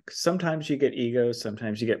hard. Sometimes you get egos.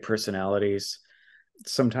 Sometimes you get personalities.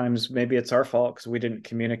 Sometimes maybe it's our fault because we didn't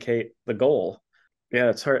communicate the goal. Yeah,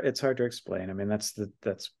 it's hard. It's hard to explain. I mean, that's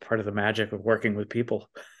part of the magic of working with people.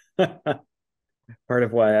 Part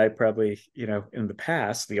of why I probably, in the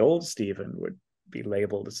past, the old Steven would be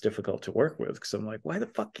labeled as difficult to work with, because I'm like, why the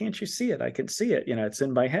fuck can't you see it? I can see it. It's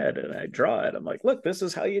in my head and I draw it. I'm like, look, this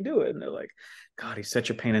is how you do it. And they're like, God, he's such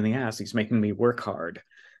a pain in the ass. He's making me work hard.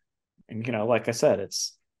 And, like I said,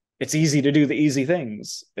 it's easy to do the easy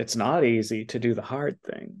things. It's not easy to do the hard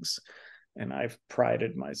things. And I've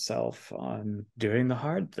prided myself on doing the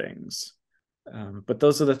hard things. But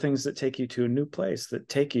those are the things that take you to a new place, that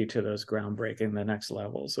take you to those groundbreaking, the next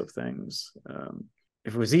levels of things.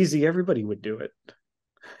 If it was easy, everybody would do it.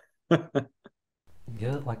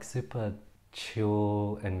 You're like super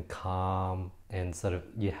chill and calm, and sort of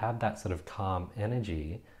you have that sort of calm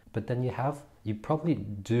energy, but then you probably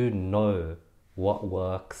do know what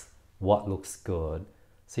works, what looks good.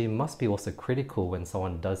 So you must be also critical when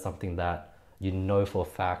someone does something that you know for a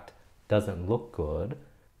fact doesn't look good.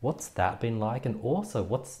 What's that been like? And also,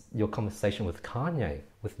 what's your conversation with Kanye,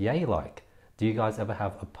 with Ye like? do you guys ever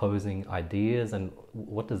have opposing ideas, and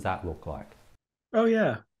what does that look like? Oh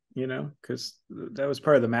yeah, because that was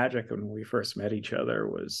part of the magic when we first met each other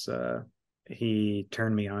was he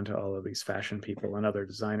turned me on to all of these fashion people and other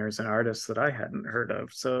designers and artists that I hadn't heard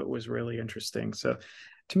of. So it was really interesting. So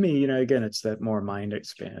to me, again, it's that more mind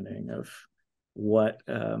expanding of what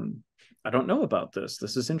I don't know about this.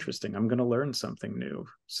 This is interesting. I'm going to learn something new.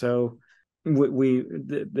 So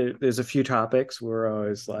there's a few topics where I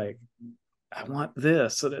was like, I want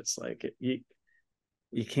this, and it's like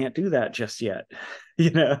you can't do that just yet,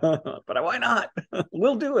 but why not?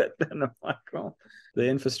 We'll do it. And I'm like, well, the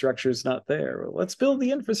infrastructure is not there. Well, let's build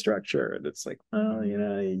the infrastructure. And it's like, well,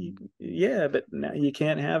 yeah, but now you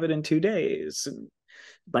can't have it in 2 days. And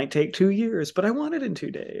it might take 2 years, but I want it in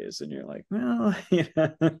 2 days. And you're like, well,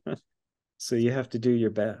 so you have to do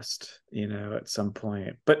your best, at some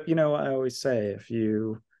point. But I always say if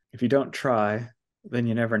you don't try, then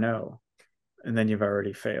you never know. And then you've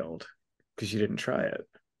already failed because you didn't try it.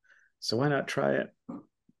 So why not try it?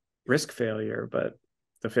 Risk failure, but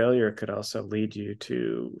the failure could also lead you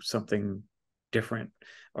to something different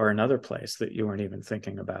or another place that you weren't even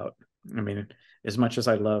thinking about. I mean, as much as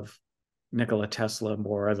I love Nikola Tesla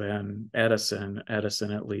more than Edison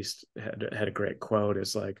at least had a great quote,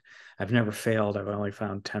 is like, I've never failed. I've only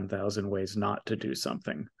found 10,000 ways not to do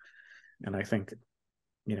something. And I think,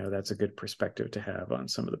 that's a good perspective to have on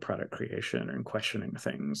some of the product creation and questioning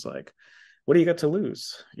things like, what do you got to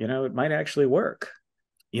lose? It might actually work.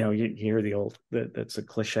 You hear the old, that's a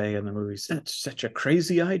cliche in the movies. That's such a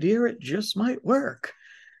crazy idea. It just might work.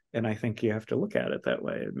 And I think you have to look at it that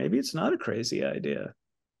way. Maybe it's not a crazy idea.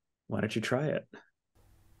 Why don't you try it?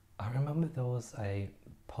 I remember there was a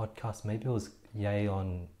podcast, maybe it was Ye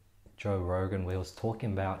on Joe Rogan, where he was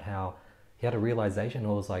talking about how he had a realization. It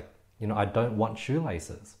was like, I don't want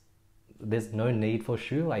shoelaces. There's no need for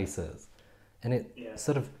shoelaces. And it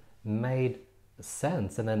sort of made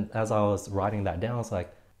sense. And then as I was writing that down, I was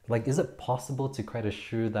like, is it possible to create a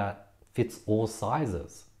shoe that fits all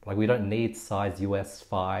sizes? Like, we don't need size US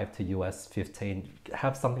 5 to US 15.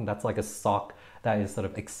 Have something that's like a sock that is sort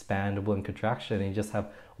of expandable and contraction, and you just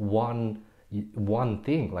have one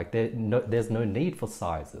thing. Like, there's no need for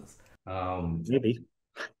sizes. Maybe.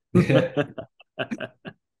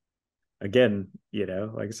 Again,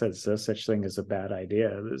 like I said, there's no such thing as a bad idea.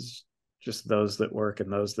 There's just those that work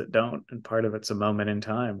and those that don't. And part of it's a moment in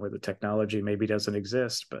time where the technology maybe doesn't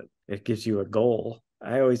exist, but it gives you a goal.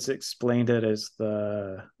 I always explained it as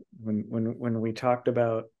when we talked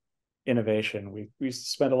about innovation, we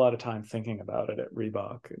spent a lot of time thinking about it at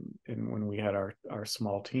Reebok and when we had our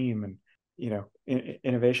small team. And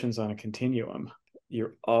innovation's on a continuum.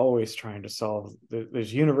 You're always trying to solve,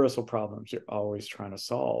 there's universal problems you're always trying to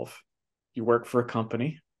solve. You work for a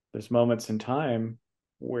company, there's moments in time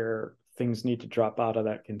where things need to drop out of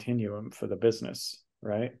that continuum for the business,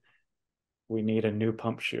 right? We need a new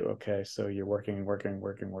pump shoe. Okay, so you're working. All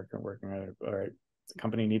right, the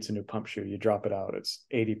company needs a new pump shoe. You drop it out. It's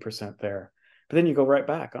 80% there. But then you go right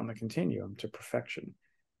back on the continuum to perfection.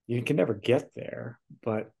 You can never get there,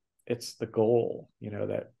 but it's the goal,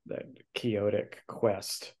 that chaotic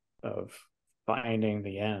quest of finding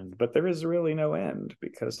the end. But there is really no end,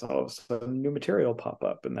 because all of a sudden new material pop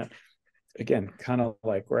up. And that, again, kind of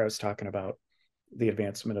like where I was talking about the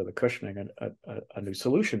advancement of the cushioning, and a new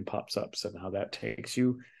solution pops up. So now that takes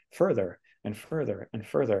you further and further and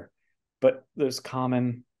further. But there's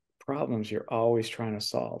common problems you're always trying to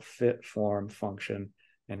solve: fit, form, function,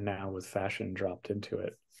 and now with fashion dropped into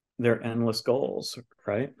it. They're endless goals,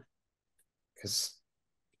 right? Because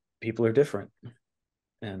people are different,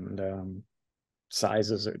 and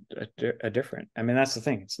sizes are different. I mean, that's the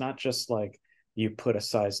thing. It's not just like you put a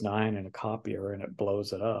size 9 in a copier and it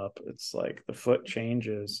blows it up. It's like the foot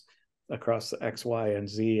changes across the X, Y, and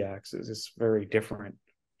Z axis. It's very different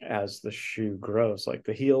as the shoe grows. Like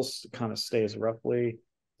the heels kind of stays roughly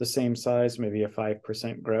the same size, maybe a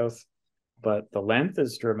 5% growth, but the length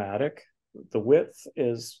is dramatic. The width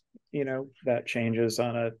is, that changes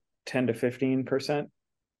on a 10 to 15%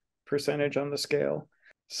 percentage on the scale.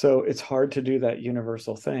 So it's hard to do that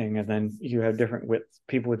universal thing. And then you have different width,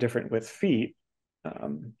 people with different width feet,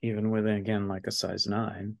 even within, again, like a size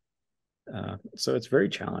 9. So it's very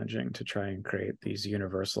challenging to try and create these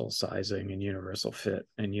universal sizing and universal fit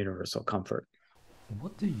and universal comfort.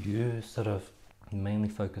 What do you sort of mainly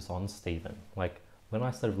focus on, Stephen? Like, when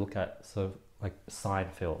I sort of look at sort of like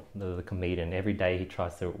Seinfeld, the comedian, every day he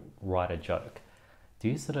tries to write a joke. Do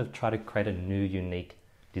you sort of try to create a new, unique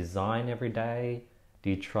design every day? Do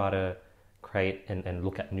you try to create and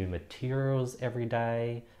look at new materials every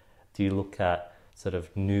day? Do you look at sort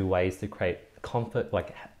of new ways to create comfort?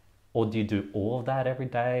 Like, Or do you do all of that every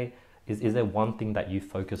day? Is there one thing that you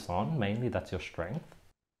focus on mainly that's your strength?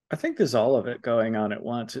 I think there's all of it going on at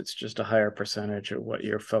once. It's just a higher percentage of what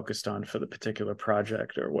you're focused on for the particular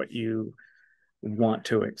project or what you want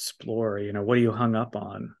to explore. What are you hung up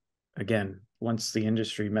on? Again, once the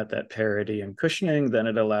industry met that parity in cushioning, then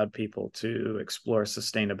it allowed people to explore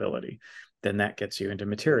sustainability. Then that gets you into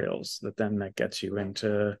materials. That gets you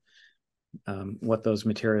into what those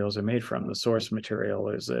materials are made from. The source material,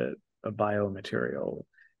 is it a biomaterial?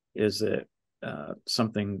 Is it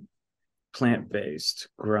something plant-based,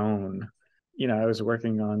 grown? I was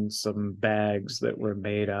working on some bags that were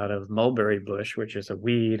made out of mulberry bush, which is a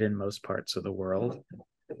weed in most parts of the world.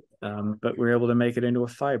 But we were able to make it into a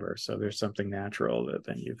fiber. So there's something natural that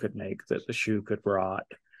then you could make that the shoe could rot.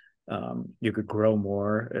 You could grow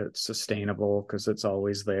more. It's sustainable because it's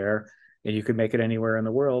always there. And you could make it anywhere in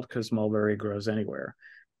the world because mulberry grows anywhere.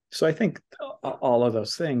 So I think all of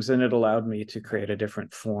those things, and it allowed me to create a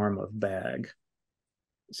different form of bag.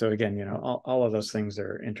 So again, all of those things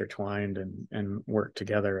are intertwined and work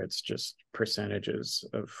together. It's just percentages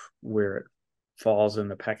of where it falls in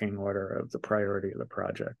the pecking order of the priority of the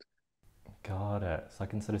project. Got it. So I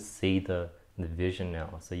can sort of see the vision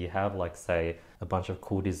now. So you have like say a bunch of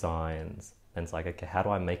cool designs, and it's like, okay, how do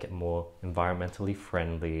I make it more environmentally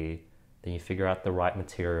friendly? Then you figure out the right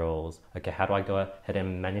materials. Okay, how do I go ahead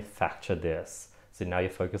and manufacture this? So now you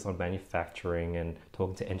focus on manufacturing and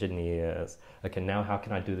talking to engineers. Okay, now how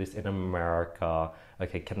can I do this in America?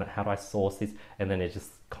 Okay, how do I source this? And then it's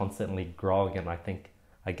just constantly growing. And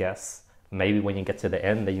I guess maybe when you get to the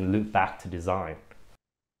end, then you loop back to design.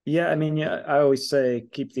 Yeah, I mean, yeah, I always say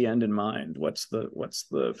keep the end in mind. What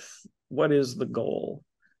is the goal?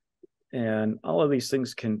 And all of these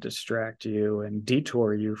things can distract you and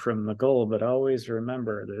detour you from the goal, but always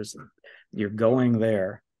remember you're going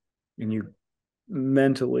there, and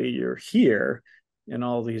you're here, and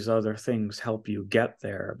all these other things help you get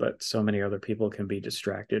there. But so many other people can be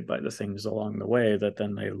distracted by the things along the way that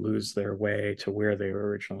then they lose their way to where they were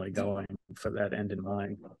originally going for that end in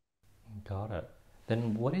mind. Got it.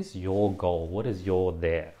 Then what is your goal? What is your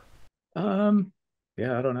there?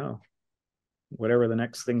 Yeah, I don't know. Whatever the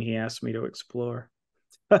next thing he asked me to explore.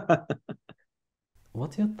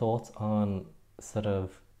 What's your thoughts on sort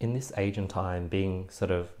of in this age and time being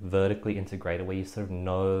sort of vertically integrated where you sort of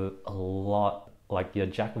know a lot, like you're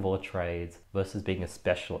jack of all trades versus being a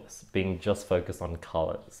specialist, being just focused on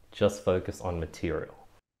colors, just focused on material?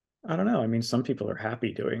 I don't know. I mean, some people are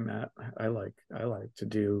happy doing that. I like to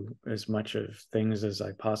do as much of things as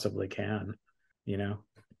I possibly can, you know.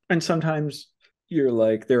 And sometimes you're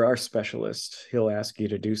like, there are specialists. He'll ask you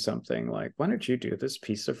to do something like, why don't you do this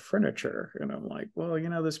piece of furniture? And I'm like, well,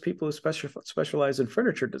 there's people who specialize in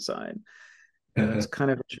furniture design. And it's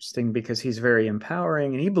kind of interesting because he's very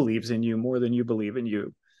empowering and he believes in you more than you believe in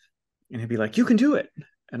you. And he'd be like, you can do it.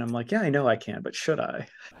 And I'm like, yeah, I know I can, but should I?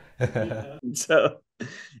 So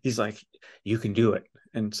he's like, you can do it.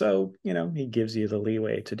 And so, he gives you the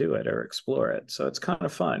leeway to do it or explore it. So it's kind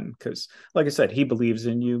of fun because, like I said, he believes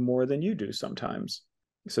in you more than you do sometimes.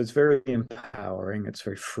 So it's very empowering. It's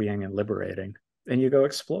very freeing and liberating. And you go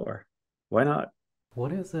explore. Why not?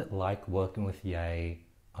 What is it like working with Ye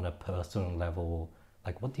on a personal level?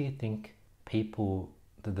 Like, what do you think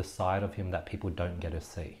the side of him that people don't get to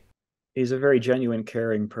see? He's a very genuine,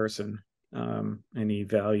 caring person. And he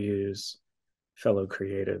values fellow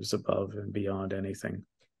creatives above and beyond anything.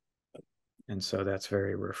 And so that's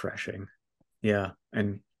very refreshing. Yeah.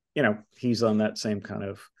 And, he's on that same kind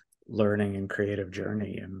of learning and creative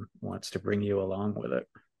journey and wants to bring you along with it.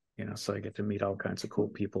 So I get to meet all kinds of cool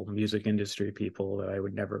people, music industry people that I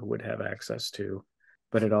would have access to.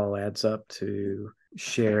 But it all adds up to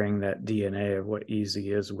sharing that DNA of what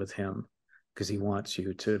Yeezy is with him, because he wants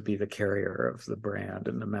you to be the carrier of the brand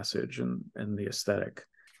and the message and the aesthetic,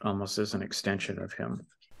 almost as an extension of him.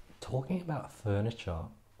 Talking about furniture,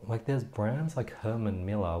 like there's brands like Herman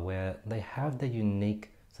Miller where they have the unique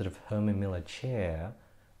sort of Herman Miller chair.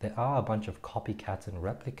 There are a bunch of copycats and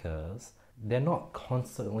replicas. They're not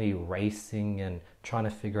constantly racing and trying to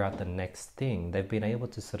figure out the next thing. They've been able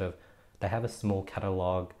to they have a small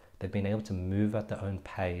catalog. They've been able to move at their own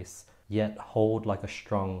pace, yet hold like a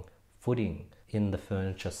strong footing in the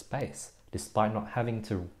furniture space, despite not having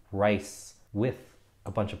to race with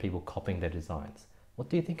a bunch of people copying their designs. What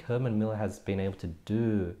do you think Herman Miller has been able to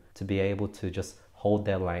do to be able to just hold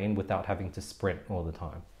their lane without having to sprint all the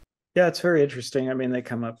time? Yeah, it's very interesting. I mean, they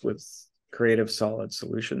come up with creative, solid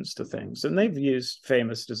solutions to things. And they've used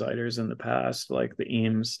famous designers in the past, like the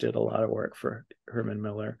Eames did a lot of work for Herman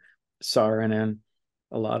Miller, Saarinen,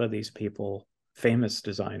 a lot of these people famous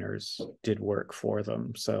designers did work for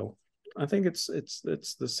them. So I think it's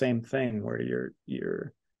the same thing where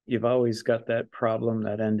you've always got that problem,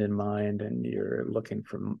 that end in mind, and you're looking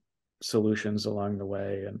for solutions along the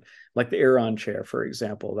way. And like the Aeron chair, for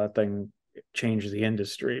example, that thing changed the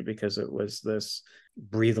industry because it was this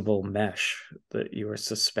breathable mesh that you were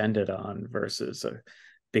suspended on versus a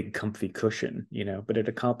big comfy cushion, but it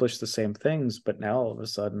accomplished the same things. But now all of a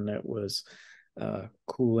sudden it was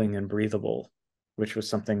cooling and breathable, which was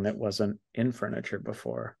something that wasn't in furniture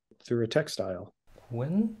before through a textile.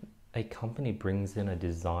 When a company brings in a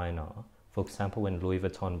designer, for example, when Louis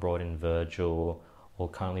Vuitton brought in Virgil or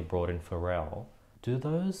currently brought in Pharrell, do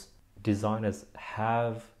those designers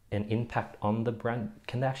have an impact on the brand?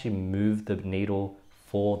 Can they actually move the needle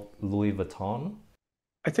for Louis Vuitton?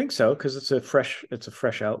 I think so, because it's a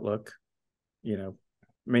fresh outlook. I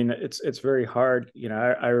mean, it's very hard.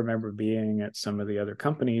 I remember being at some of the other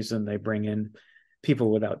companies, and they bring in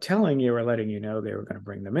people without telling you or letting you know they were going to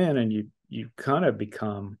bring them in, and you kind of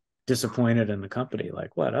become disappointed in the company.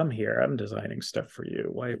 Like, what? I'm here. I'm designing stuff for you.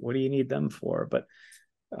 Why? What do you need them for? But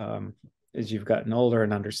as you've gotten older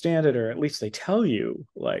and understand it, or at least they tell you,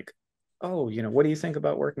 like, oh, what do you think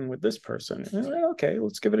about working with this person? Okay,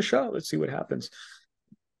 let's give it a shot. Let's see what happens.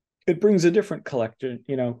 It brings a different collection,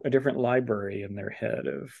 a different library in their head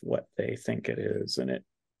of what they think it is, and it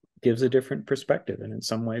gives a different perspective. And in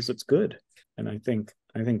some ways, it's good. And I think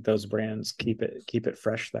those brands keep it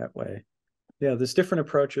fresh that way. Yeah, there's different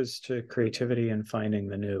approaches to creativity and finding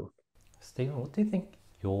the new. Stephen, what do you think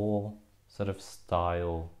your sort of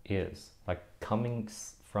style is? Like coming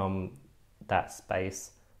from that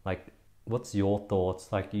space, like what's your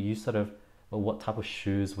thoughts? Like you sort of, well, what type of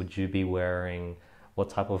shoes would you be wearing? What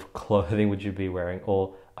type of clothing would you be wearing?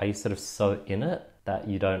 Or are you sort of so in it that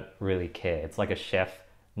you don't really care? It's like a chef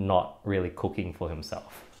not really cooking for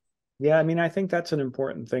himself. Yeah, I mean, I think that's an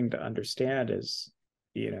important thing to understand is,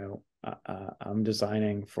 I'm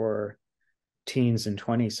designing for teens and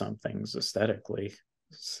 20 somethings aesthetically.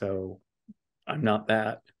 So I'm not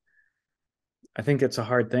that. I think it's a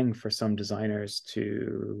hard thing for some designers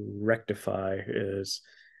to rectify is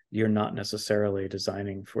you're not necessarily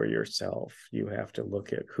designing for yourself. You have to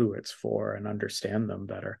look at who it's for and understand them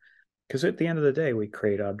better. Because at the end of the day, we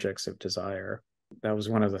create objects of desire. That was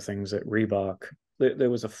one of the things at Reebok. There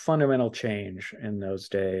was a fundamental change in those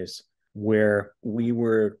days where we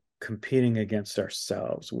were competing against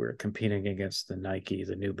ourselves. We were competing against the Nike,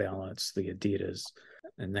 the New Balance, the Adidas.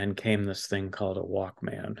 And then came this thing called a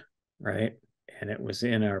Walkman, right? And it was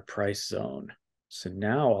in our price zone. So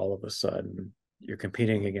now all of a sudden you're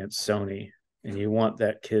competing against Sony and you want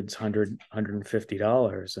that kid's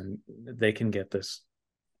 $150 and they can get this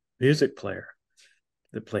music player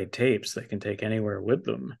that played tapes they can take anywhere with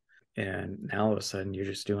them. And now all of a sudden you're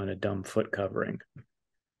just doing a dumb foot covering.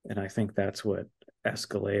 And I think that's what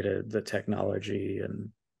escalated the technology and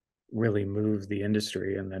really moved the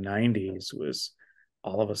industry in the 90s was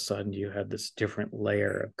all of a sudden you had this different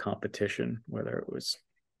layer of competition, whether it was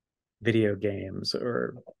video games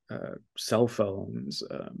or cell phones,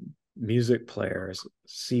 music players,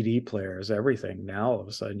 CD players, everything. Now all of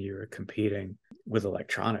a sudden you're competing with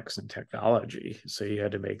electronics and technology. So you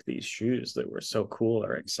had to make these shoes that were so cool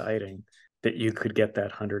or exciting that you could get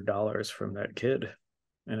that $100 from that kid.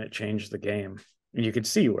 And it changed the game. And you could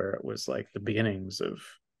see where it was like the beginnings of,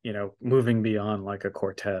 moving beyond like a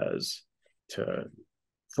Cortez to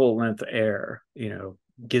full length Air,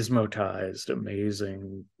 gizmotized,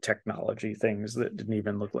 amazing technology things that didn't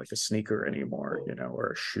even look like a sneaker anymore,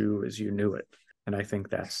 or a shoe as you knew it. And I think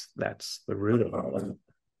that's the root of all of it.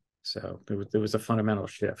 So there was a fundamental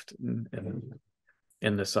shift in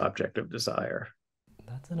this object of desire.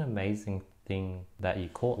 That's an amazing thing that you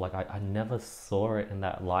caught. Like I never saw it in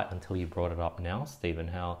that light until you brought it up now, Stephen,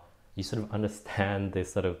 how you sort of understand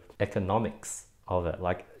this sort of economics of it.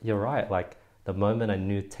 Like you're right, like the moment a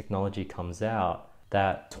new technology comes out,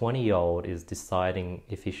 that 20-year-old is deciding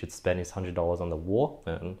if he should spend his $100 on the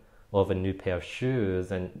Walkman or of a new pair of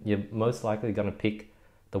shoes, and you're most likely going to pick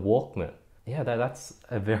the Walkman. Yeah, that's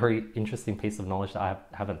a very interesting piece of knowledge that I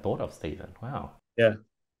haven't thought of, Stephen. Wow. Yeah.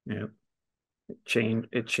 Yeah.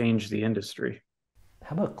 It changed the industry.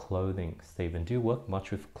 How about clothing, Stephen? Do you work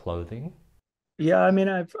much with clothing? Yeah, I mean,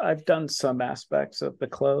 I've done some aspects of the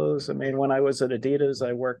clothes. I mean, when I was at Adidas,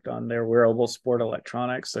 I worked on their wearable sport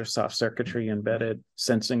electronics, their soft circuitry embedded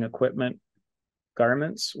sensing equipment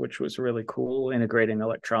garments, which was really cool, integrating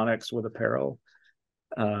electronics with apparel.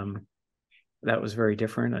 Um, that was very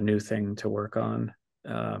different, a new thing to work on.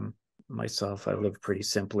 Myself, I live pretty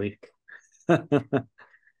simply.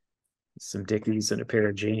 Some Dickies and a pair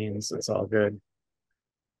of jeans. It's all good.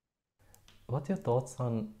 What's your thoughts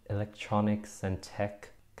on electronics and tech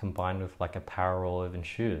combined with like apparel or even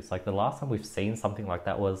shoes? Like the last time we've seen something like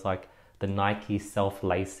that was like the Nike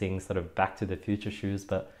self-lacing sort of Back to the Future shoes,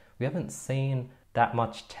 but we haven't seen that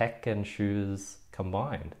much tech and shoes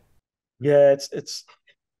combined. Yeah, it's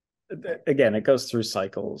again, it goes through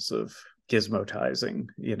cycles of gizmotizing.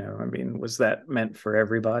 I mean, was that meant for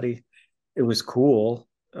everybody? It was cool.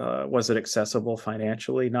 Was it accessible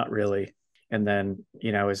financially? Not really. And then,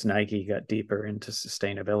 as Nike got deeper into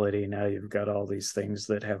sustainability, now you've got all these things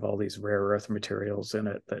that have all these rare earth materials in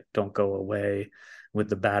it that don't go away, with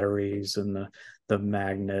the batteries and the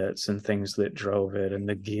magnets and things that drove it, and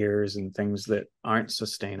the gears and things that aren't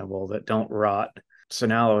sustainable, that don't rot. So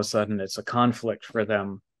now all of a sudden it's a conflict for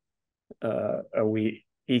them. Are we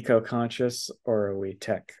eco-conscious or are we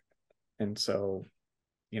tech? And so,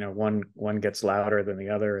 one gets louder than the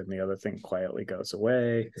other, and the other thing quietly goes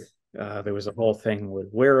away. There was a whole thing with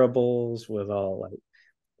wearables, with all like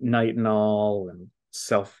nitinol and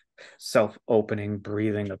self opening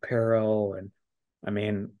breathing apparel. And I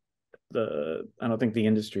mean, I don't think the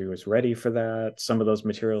industry was ready for that. Some of those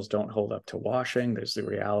materials don't hold up to washing. There's the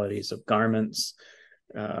realities of garments.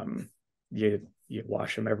 um, you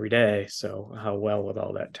wash them every day, so how well would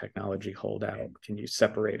all that technology hold out? Can you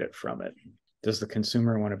separate it from it? Does the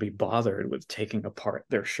consumer want to be bothered with taking apart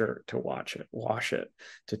their shirt to wash it,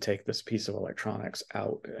 to take this piece of electronics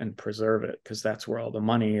out and preserve it? Because that's where all the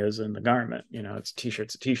money is in the garment. It's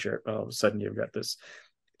t-shirt's a t-shirt, but all of a sudden you've got this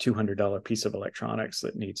 $200 piece of electronics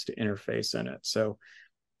that needs to interface in it. So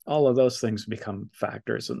all of those things become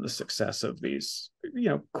factors in the success of these,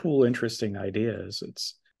 cool, interesting ideas.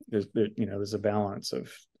 There's a balance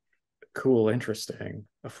of cool, interesting,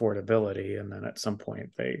 affordability, and then at some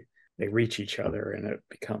point they reach each other and it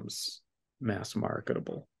becomes mass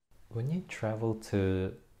marketable. When you travel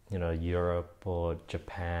to, Europe or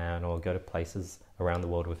Japan or go to places around the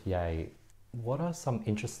world with Yay, what are some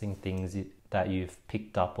interesting things that you've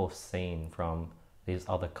picked up or seen from these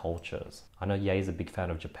other cultures? I know Yay is a big fan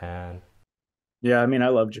of Japan. Yeah, I mean, I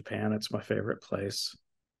love Japan. It's my favorite place.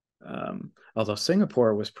 Although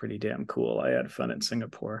Singapore was pretty damn cool. I had fun in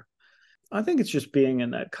Singapore. I think it's just being in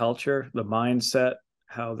that culture, the mindset,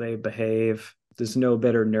 how they behave. There's no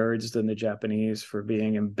better nerds than the Japanese for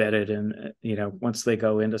being embedded in, once they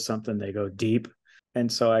go into something, they go deep.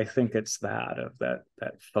 And so I think it's that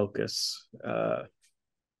focus.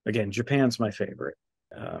 Again, Japan's my favorite.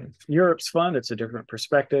 Europe's fun. It's a different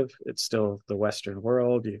perspective. It's still the Western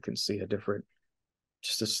world. You can see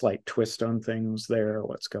just a slight twist on things there,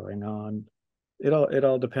 what's going on. It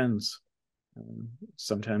all depends.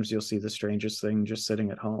 Sometimes you'll see the strangest thing just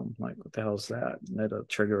sitting at home, like, what the hell is that? And that'll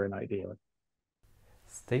trigger an idea.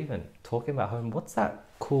 Stephen, talking about home, what's that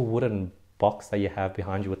cool wooden box that you have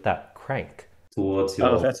behind you with that crank towards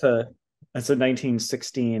Oh, your... that's a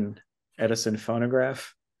 1916 Edison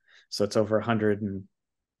phonograph. So it's over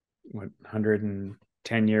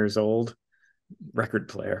 110 years old record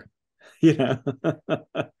player. you know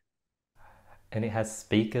And it has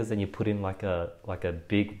speakers, and you put in like a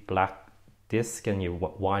big black disc, and you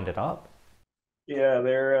wind it up. yeah,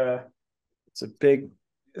 it's a big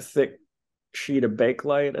thick sheet of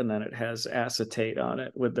bakelite, and then it has acetate on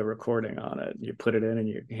it with the recording on it. You put it in and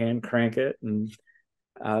you hand crank it, and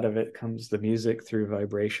out of it comes the music through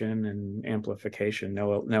vibration and amplification.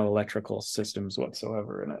 No electrical systems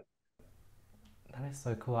whatsoever in it. That is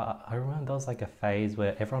so cool. I remember there was like a phase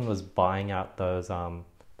where everyone was buying out those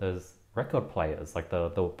record players, like the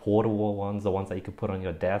portable ones, the ones that you could put on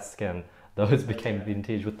your desk, and those became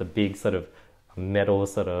vintage with the big sort of metal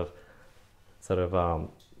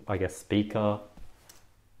I guess speaker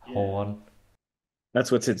Yeah. horn.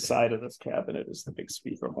 That's what's inside of this cabinet, is the big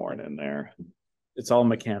speaker horn in there. It's all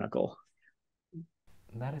mechanical.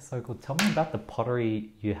 That is so cool. Tell me about the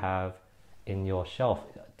pottery you have in your shelf.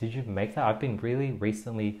 Did you make that? I've been really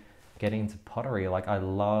recently getting into pottery. Like I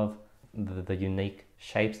love the unique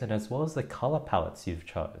shapes and as well as the color palettes you've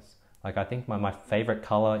chose. Like I think my favorite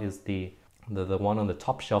color is the one on the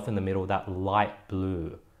top shelf in the middle, that light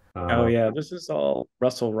blue. Oh yeah, this is all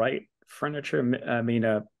Russell Wright furniture. I mean,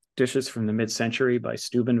 dishes from the mid-century by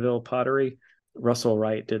Steubenville Pottery. Russell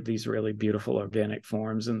Wright did these really beautiful organic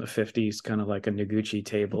forms in the 50s, kind of like a Noguchi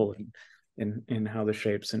table, and in how the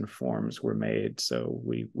shapes and forms were made. So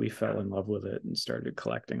we fell in love with it and started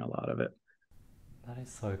collecting a lot of it. That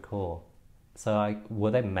is so cool. So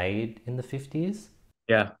were they made in the 50s?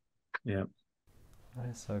 Yeah, yeah. That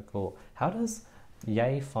is so cool. How does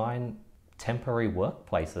Yay find temporary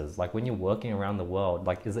workplaces? Like when you're working around the world,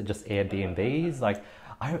 like is it just Airbnbs? Like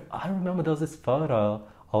I remember there was this photo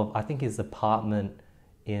of I think his apartment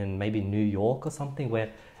in maybe New York or something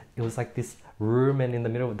where it was like this room, and in the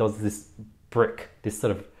middle there was this brick, this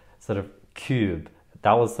sort of cube.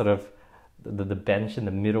 That was sort of the bench in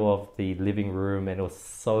the middle of the living room, and it was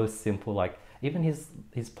so simple. Like even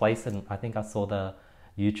his place, and I think I saw the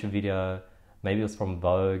YouTube video. Maybe it was from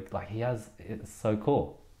Vogue. Like he has, it's so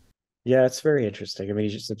cool. Yeah, it's very interesting. I mean,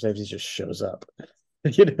 sometimes he just shows up,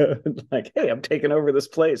 like, hey, I'm taking over this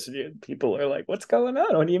place. And people are like, what's going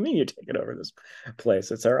on? What do you mean you're taking over this place?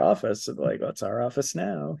 It's our office. And like, what's our office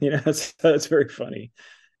now? It's very funny.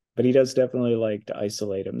 But he does definitely like to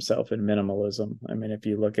isolate himself in minimalism. I mean, if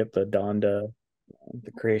you look at the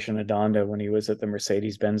creation of Donda when he was at the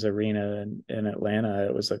Mercedes-Benz Arena in Atlanta,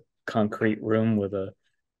 it was a concrete room with a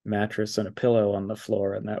mattress and a pillow on the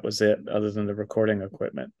floor, and that was it, other than the recording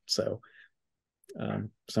equipment. So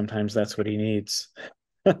sometimes that's what he needs.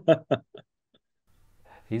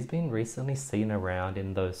 He's been recently seen around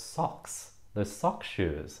in those sock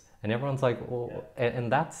shoes, and everyone's like, well,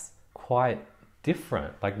 and that's quite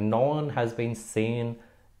different. Like no one has been seen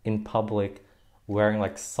in public wearing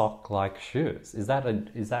like sock-like shoes. Is that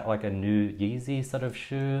like a new Yeezy sort of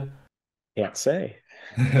shoe? Can't say.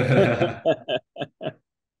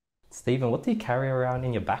 Stephen, what do you carry around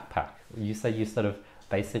in your backpack? You say you sort of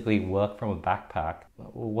basically work from a backpack.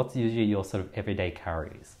 What's usually your sort of everyday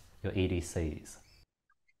carries, your EDCs?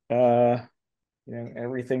 uh,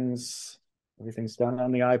 everything's done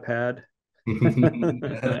on the iPad.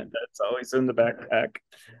 That's always in the backpack.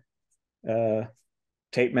 Uh,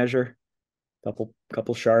 Tape measure, couple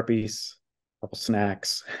Sharpies, couple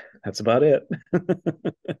snacks. That's about it.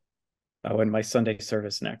 Oh, and my Sunday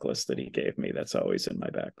service necklace that he gave me, that's always in my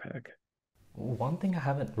backpack. One thing I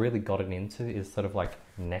haven't really gotten into is sort of like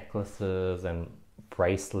necklaces and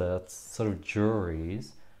bracelets, sort of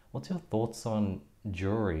jewelries. What's your thoughts on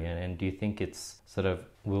jewelry? And do you think it's sort of,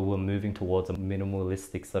 we're moving towards a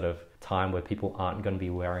minimalistic sort of time where people aren't going to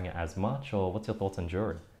be wearing it as much? Or what's your thoughts on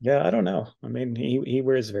jewelry? Yeah, I don't know. I mean, he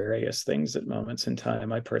wears various things at moments in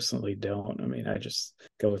time. I personally don't. I mean, I just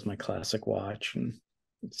go with my classic watch, and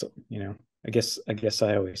so I guess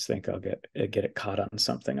I always think I'll get it caught on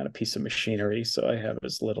something, on a piece of machinery, so I have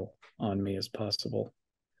as little on me as possible.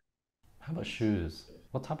 How about shoes?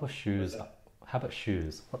 What type of shoes? How about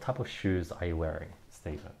shoes? What type of shoes are you wearing,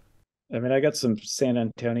 Stephen? I mean, I got some San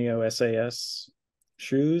Antonio SAS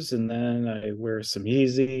shoes, and then I wear some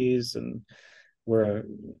Yeezys, and wear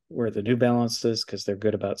wear the New Balances because they're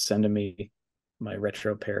good about sending me my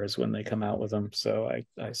retro pairs when they come out with them. So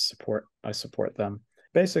I support them.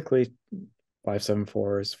 Basically,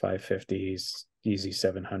 574s, 550s, Yeezy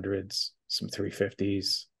 700s, some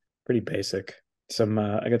 350s. Pretty basic. Some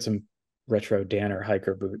I got some retro Danner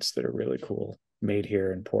hiker boots that are really cool, made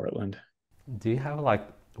here in Portland. Do you have like,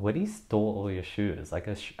 where do you store all your shoes? Like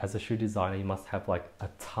as a shoe designer, you must have like a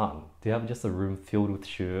ton. Do you have just a room filled with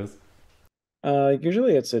shoes?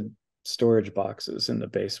 Usually it's a storage boxes in the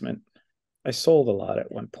basement. I sold a lot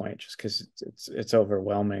at one point just because it's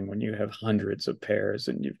overwhelming when you have hundreds of pairs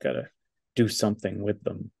and you've got to do something with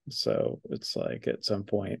them. So it's like at some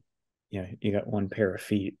point, you got one pair of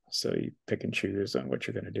feet, so you pick and choose on what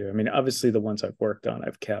you're going to do. I mean, obviously the ones I've worked on,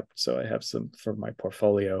 I've kept, so I have some for my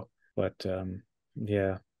portfolio. But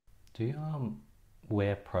yeah, Do you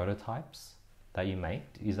wear prototypes that you make?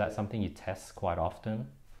 Is that something you test quite often?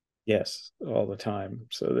 yes, all the time,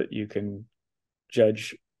 so that you can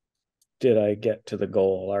judge, did I get to the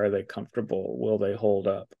goal? Are they comfortable? Will they hold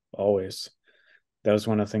up? Always. That was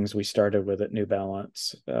one of the things we started with at New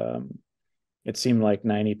Balance. It seemed like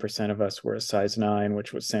 90% of us were a size 9,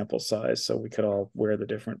 which was sample size. So we could all wear the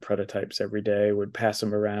different prototypes every day, would pass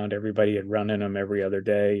them around. Everybody had run in them every other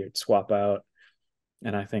day. You'd swap out.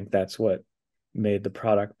 And I think that's what made the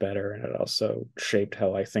product better. And it also shaped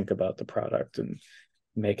how I think about the product and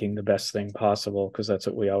making the best thing possible, because that's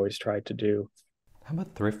what we always tried to do. How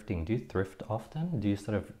about thrifting? Do you thrift often? Do you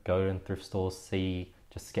sort of go in thrift stores, see,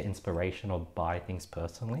 just get inspiration or buy things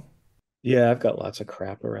personally? Yeah, I've got lots of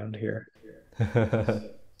crap around here.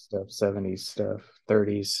 Stuff, 70s stuff,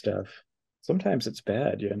 30s stuff. Sometimes it's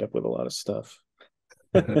bad. You end up with a lot of stuff.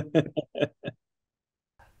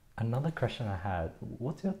 Another question I had,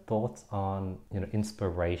 what's your thoughts on,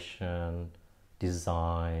 inspiration,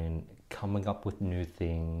 design, coming up with new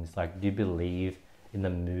things? Like, do you believe in the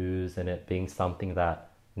muse and it being something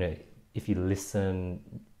that, if you listen,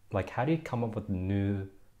 like, how do you come up with new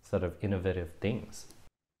sort of innovative things?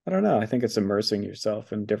 I don't know. I think it's immersing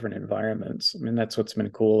yourself in different environments. I mean, that's what's been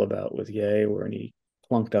cool about with Ye, where he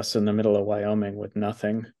plunked us in the middle of Wyoming with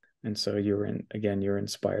nothing. And so you're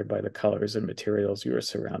inspired by the colors and materials you were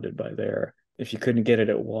surrounded by there. If you couldn't get it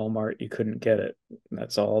at Walmart, you couldn't get it.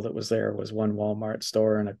 That's all that was there, was one Walmart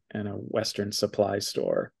store and a Western supply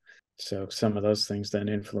store. So some of those things then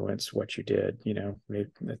influence what you did. Maybe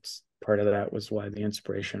that's part of that was why the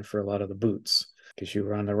inspiration for a lot of the boots, because you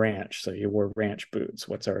were on the ranch, so you wore ranch boots.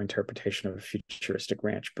 What's our interpretation of a futuristic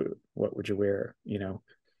ranch boot? What would you wear,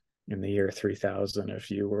 in the year 3000 if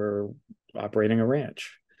you were operating a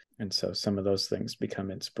ranch? And so some of those things become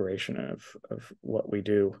inspiration of what we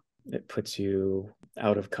do. It puts you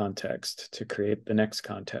out of context to create the next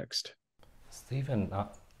context. Stephen,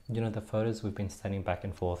 the photos we've been sending back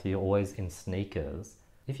and forth, you're always in sneakers.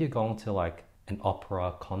 If you're going to like an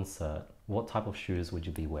opera concert, what type of shoes would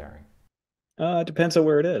you be wearing? It depends on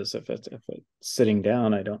where it is. If it's sitting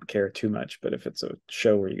down, I don't care too much. But if it's a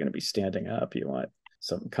show where you're going to be standing up, you want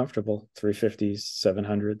something comfortable. 350s,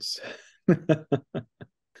 700s.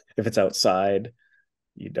 If it's outside,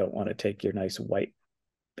 you don't want to take your nice white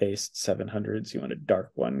based 700s. You want a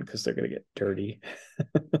dark one because they're going to get dirty.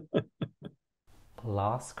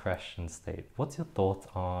 Last question, Steve. What's your thoughts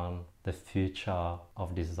on the future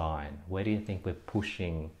of design? Where do you think we're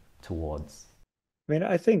pushing towards? I mean,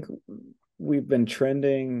 I think we've been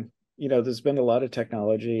trending, there's been a lot of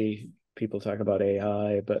technology. People talk about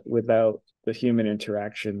AI, but without the human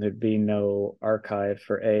interaction, there'd be no archive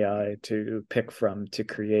for AI to pick from to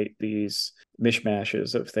create these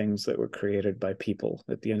mishmashes of things that were created by people.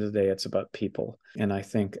 At the end of the day, it's about people. And I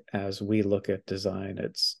think as we look at design,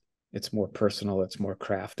 it's more personal, it's more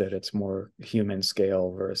crafted, it's more human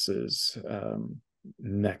scale versus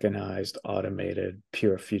mechanized, automated,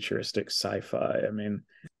 pure futuristic sci-fi. I mean,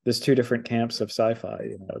 there's two different camps of sci-fi.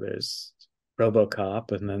 There's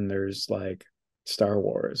RoboCop, and then there's like Star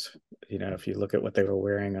Wars. If you look at what they were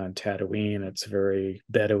wearing on Tatooine, it's very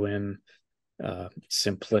Bedouin,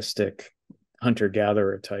 simplistic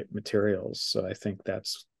hunter-gatherer type materials. So I think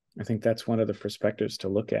that's one of the perspectives to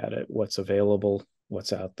look at it. What's available,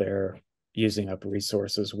 what's out there, using up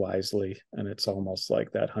resources wisely. And it's almost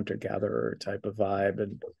like that hunter-gatherer type of vibe.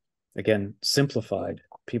 And again, simplified.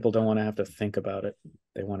 People don't want to have to think about it.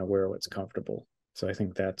 They want to wear what's comfortable. So I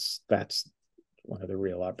think that's one of the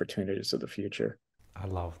real opportunities of the future. I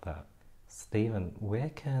love that. Stephen, where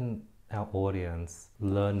can our audience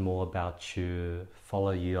learn more about you, follow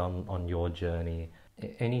you on your journey?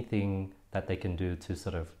 Anything that they can do to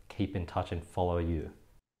sort of keep in touch and follow you?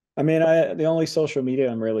 I mean, the only social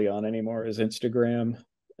media I'm really on anymore is Instagram,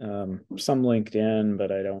 some LinkedIn,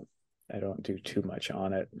 but I don't do too much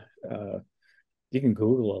on it. You can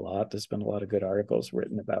Google a lot. There's been a lot of good articles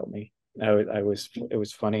written about me. It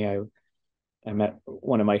was funny. I met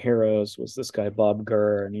one of my heroes was this guy Bob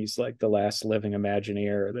Gurr, and he's like the last living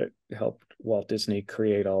Imagineer that helped Walt Disney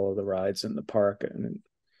create all of the rides in the park,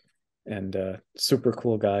 and super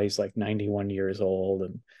cool guy. He's like 91 years old,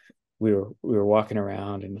 and we were walking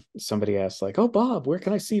around, and somebody asked like, "Oh, Bob, where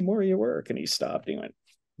can I see more of your work?" And he stopped and he went,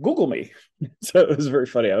 "Google me." So it was very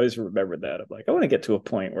funny. I always remembered that. I'm like, I want to get to a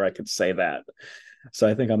point where I could say that. So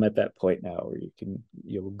I think I'm at that point now where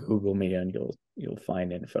you'll Google me and you'll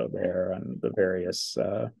find info there on the various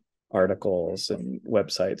articles and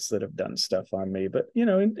websites that have done stuff on me. But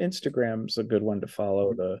Instagram's a good one to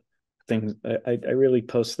follow. The things I really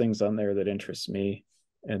post things on there that interest me,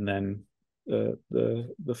 and then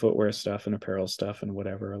the footwear stuff and apparel stuff and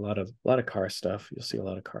whatever. A lot of car stuff. You'll see a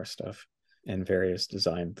lot of car stuff and various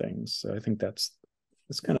design things. So I think that's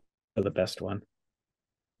kind of the best one.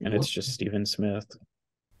 And it's just Stephen Smith.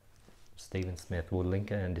 Stephen Smith. We'll link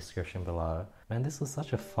it in the description below. Man, this was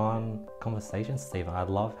such a fun conversation, Stephen. I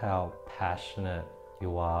love how passionate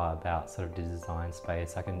you are about sort of the design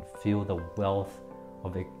space. I can feel the wealth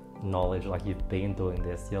of knowledge. Like you've been doing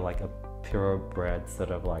this. You're like a purebred sort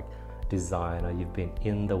of like designer. You've been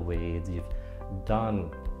in the weeds. You've done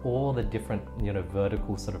all the different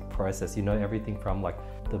vertical sort of process. Everything from like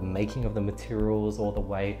the making of the materials all the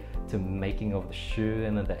way to making of the shoe,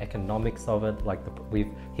 and then the economics of it. Like we've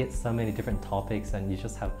hit so many different topics, and you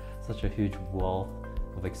just have such a huge wealth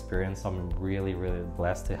of experience. I'm really, really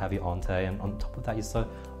blessed to have you on today. And on top of that, you're so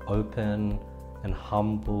open and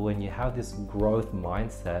humble, and you have this growth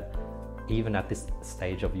mindset even at this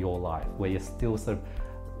stage of your life where you're still sort of,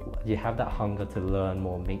 you have that hunger to learn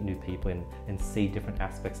more, meet new people, and see different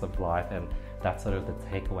aspects of life. And that's sort of the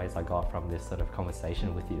takeaways I got from this sort of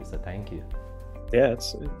conversation with you. So thank you. Yeah,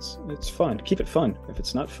 it's fun. Keep it fun. If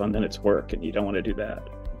it's not fun, then it's work, and you don't want to do that.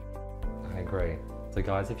 I agree. So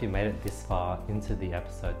guys, if you made it this far into the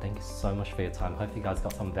episode, thank you so much for your time. Hope you guys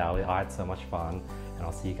got some value. I had so much fun, and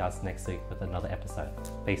I'll see you guys next week with another episode.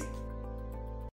 Peace.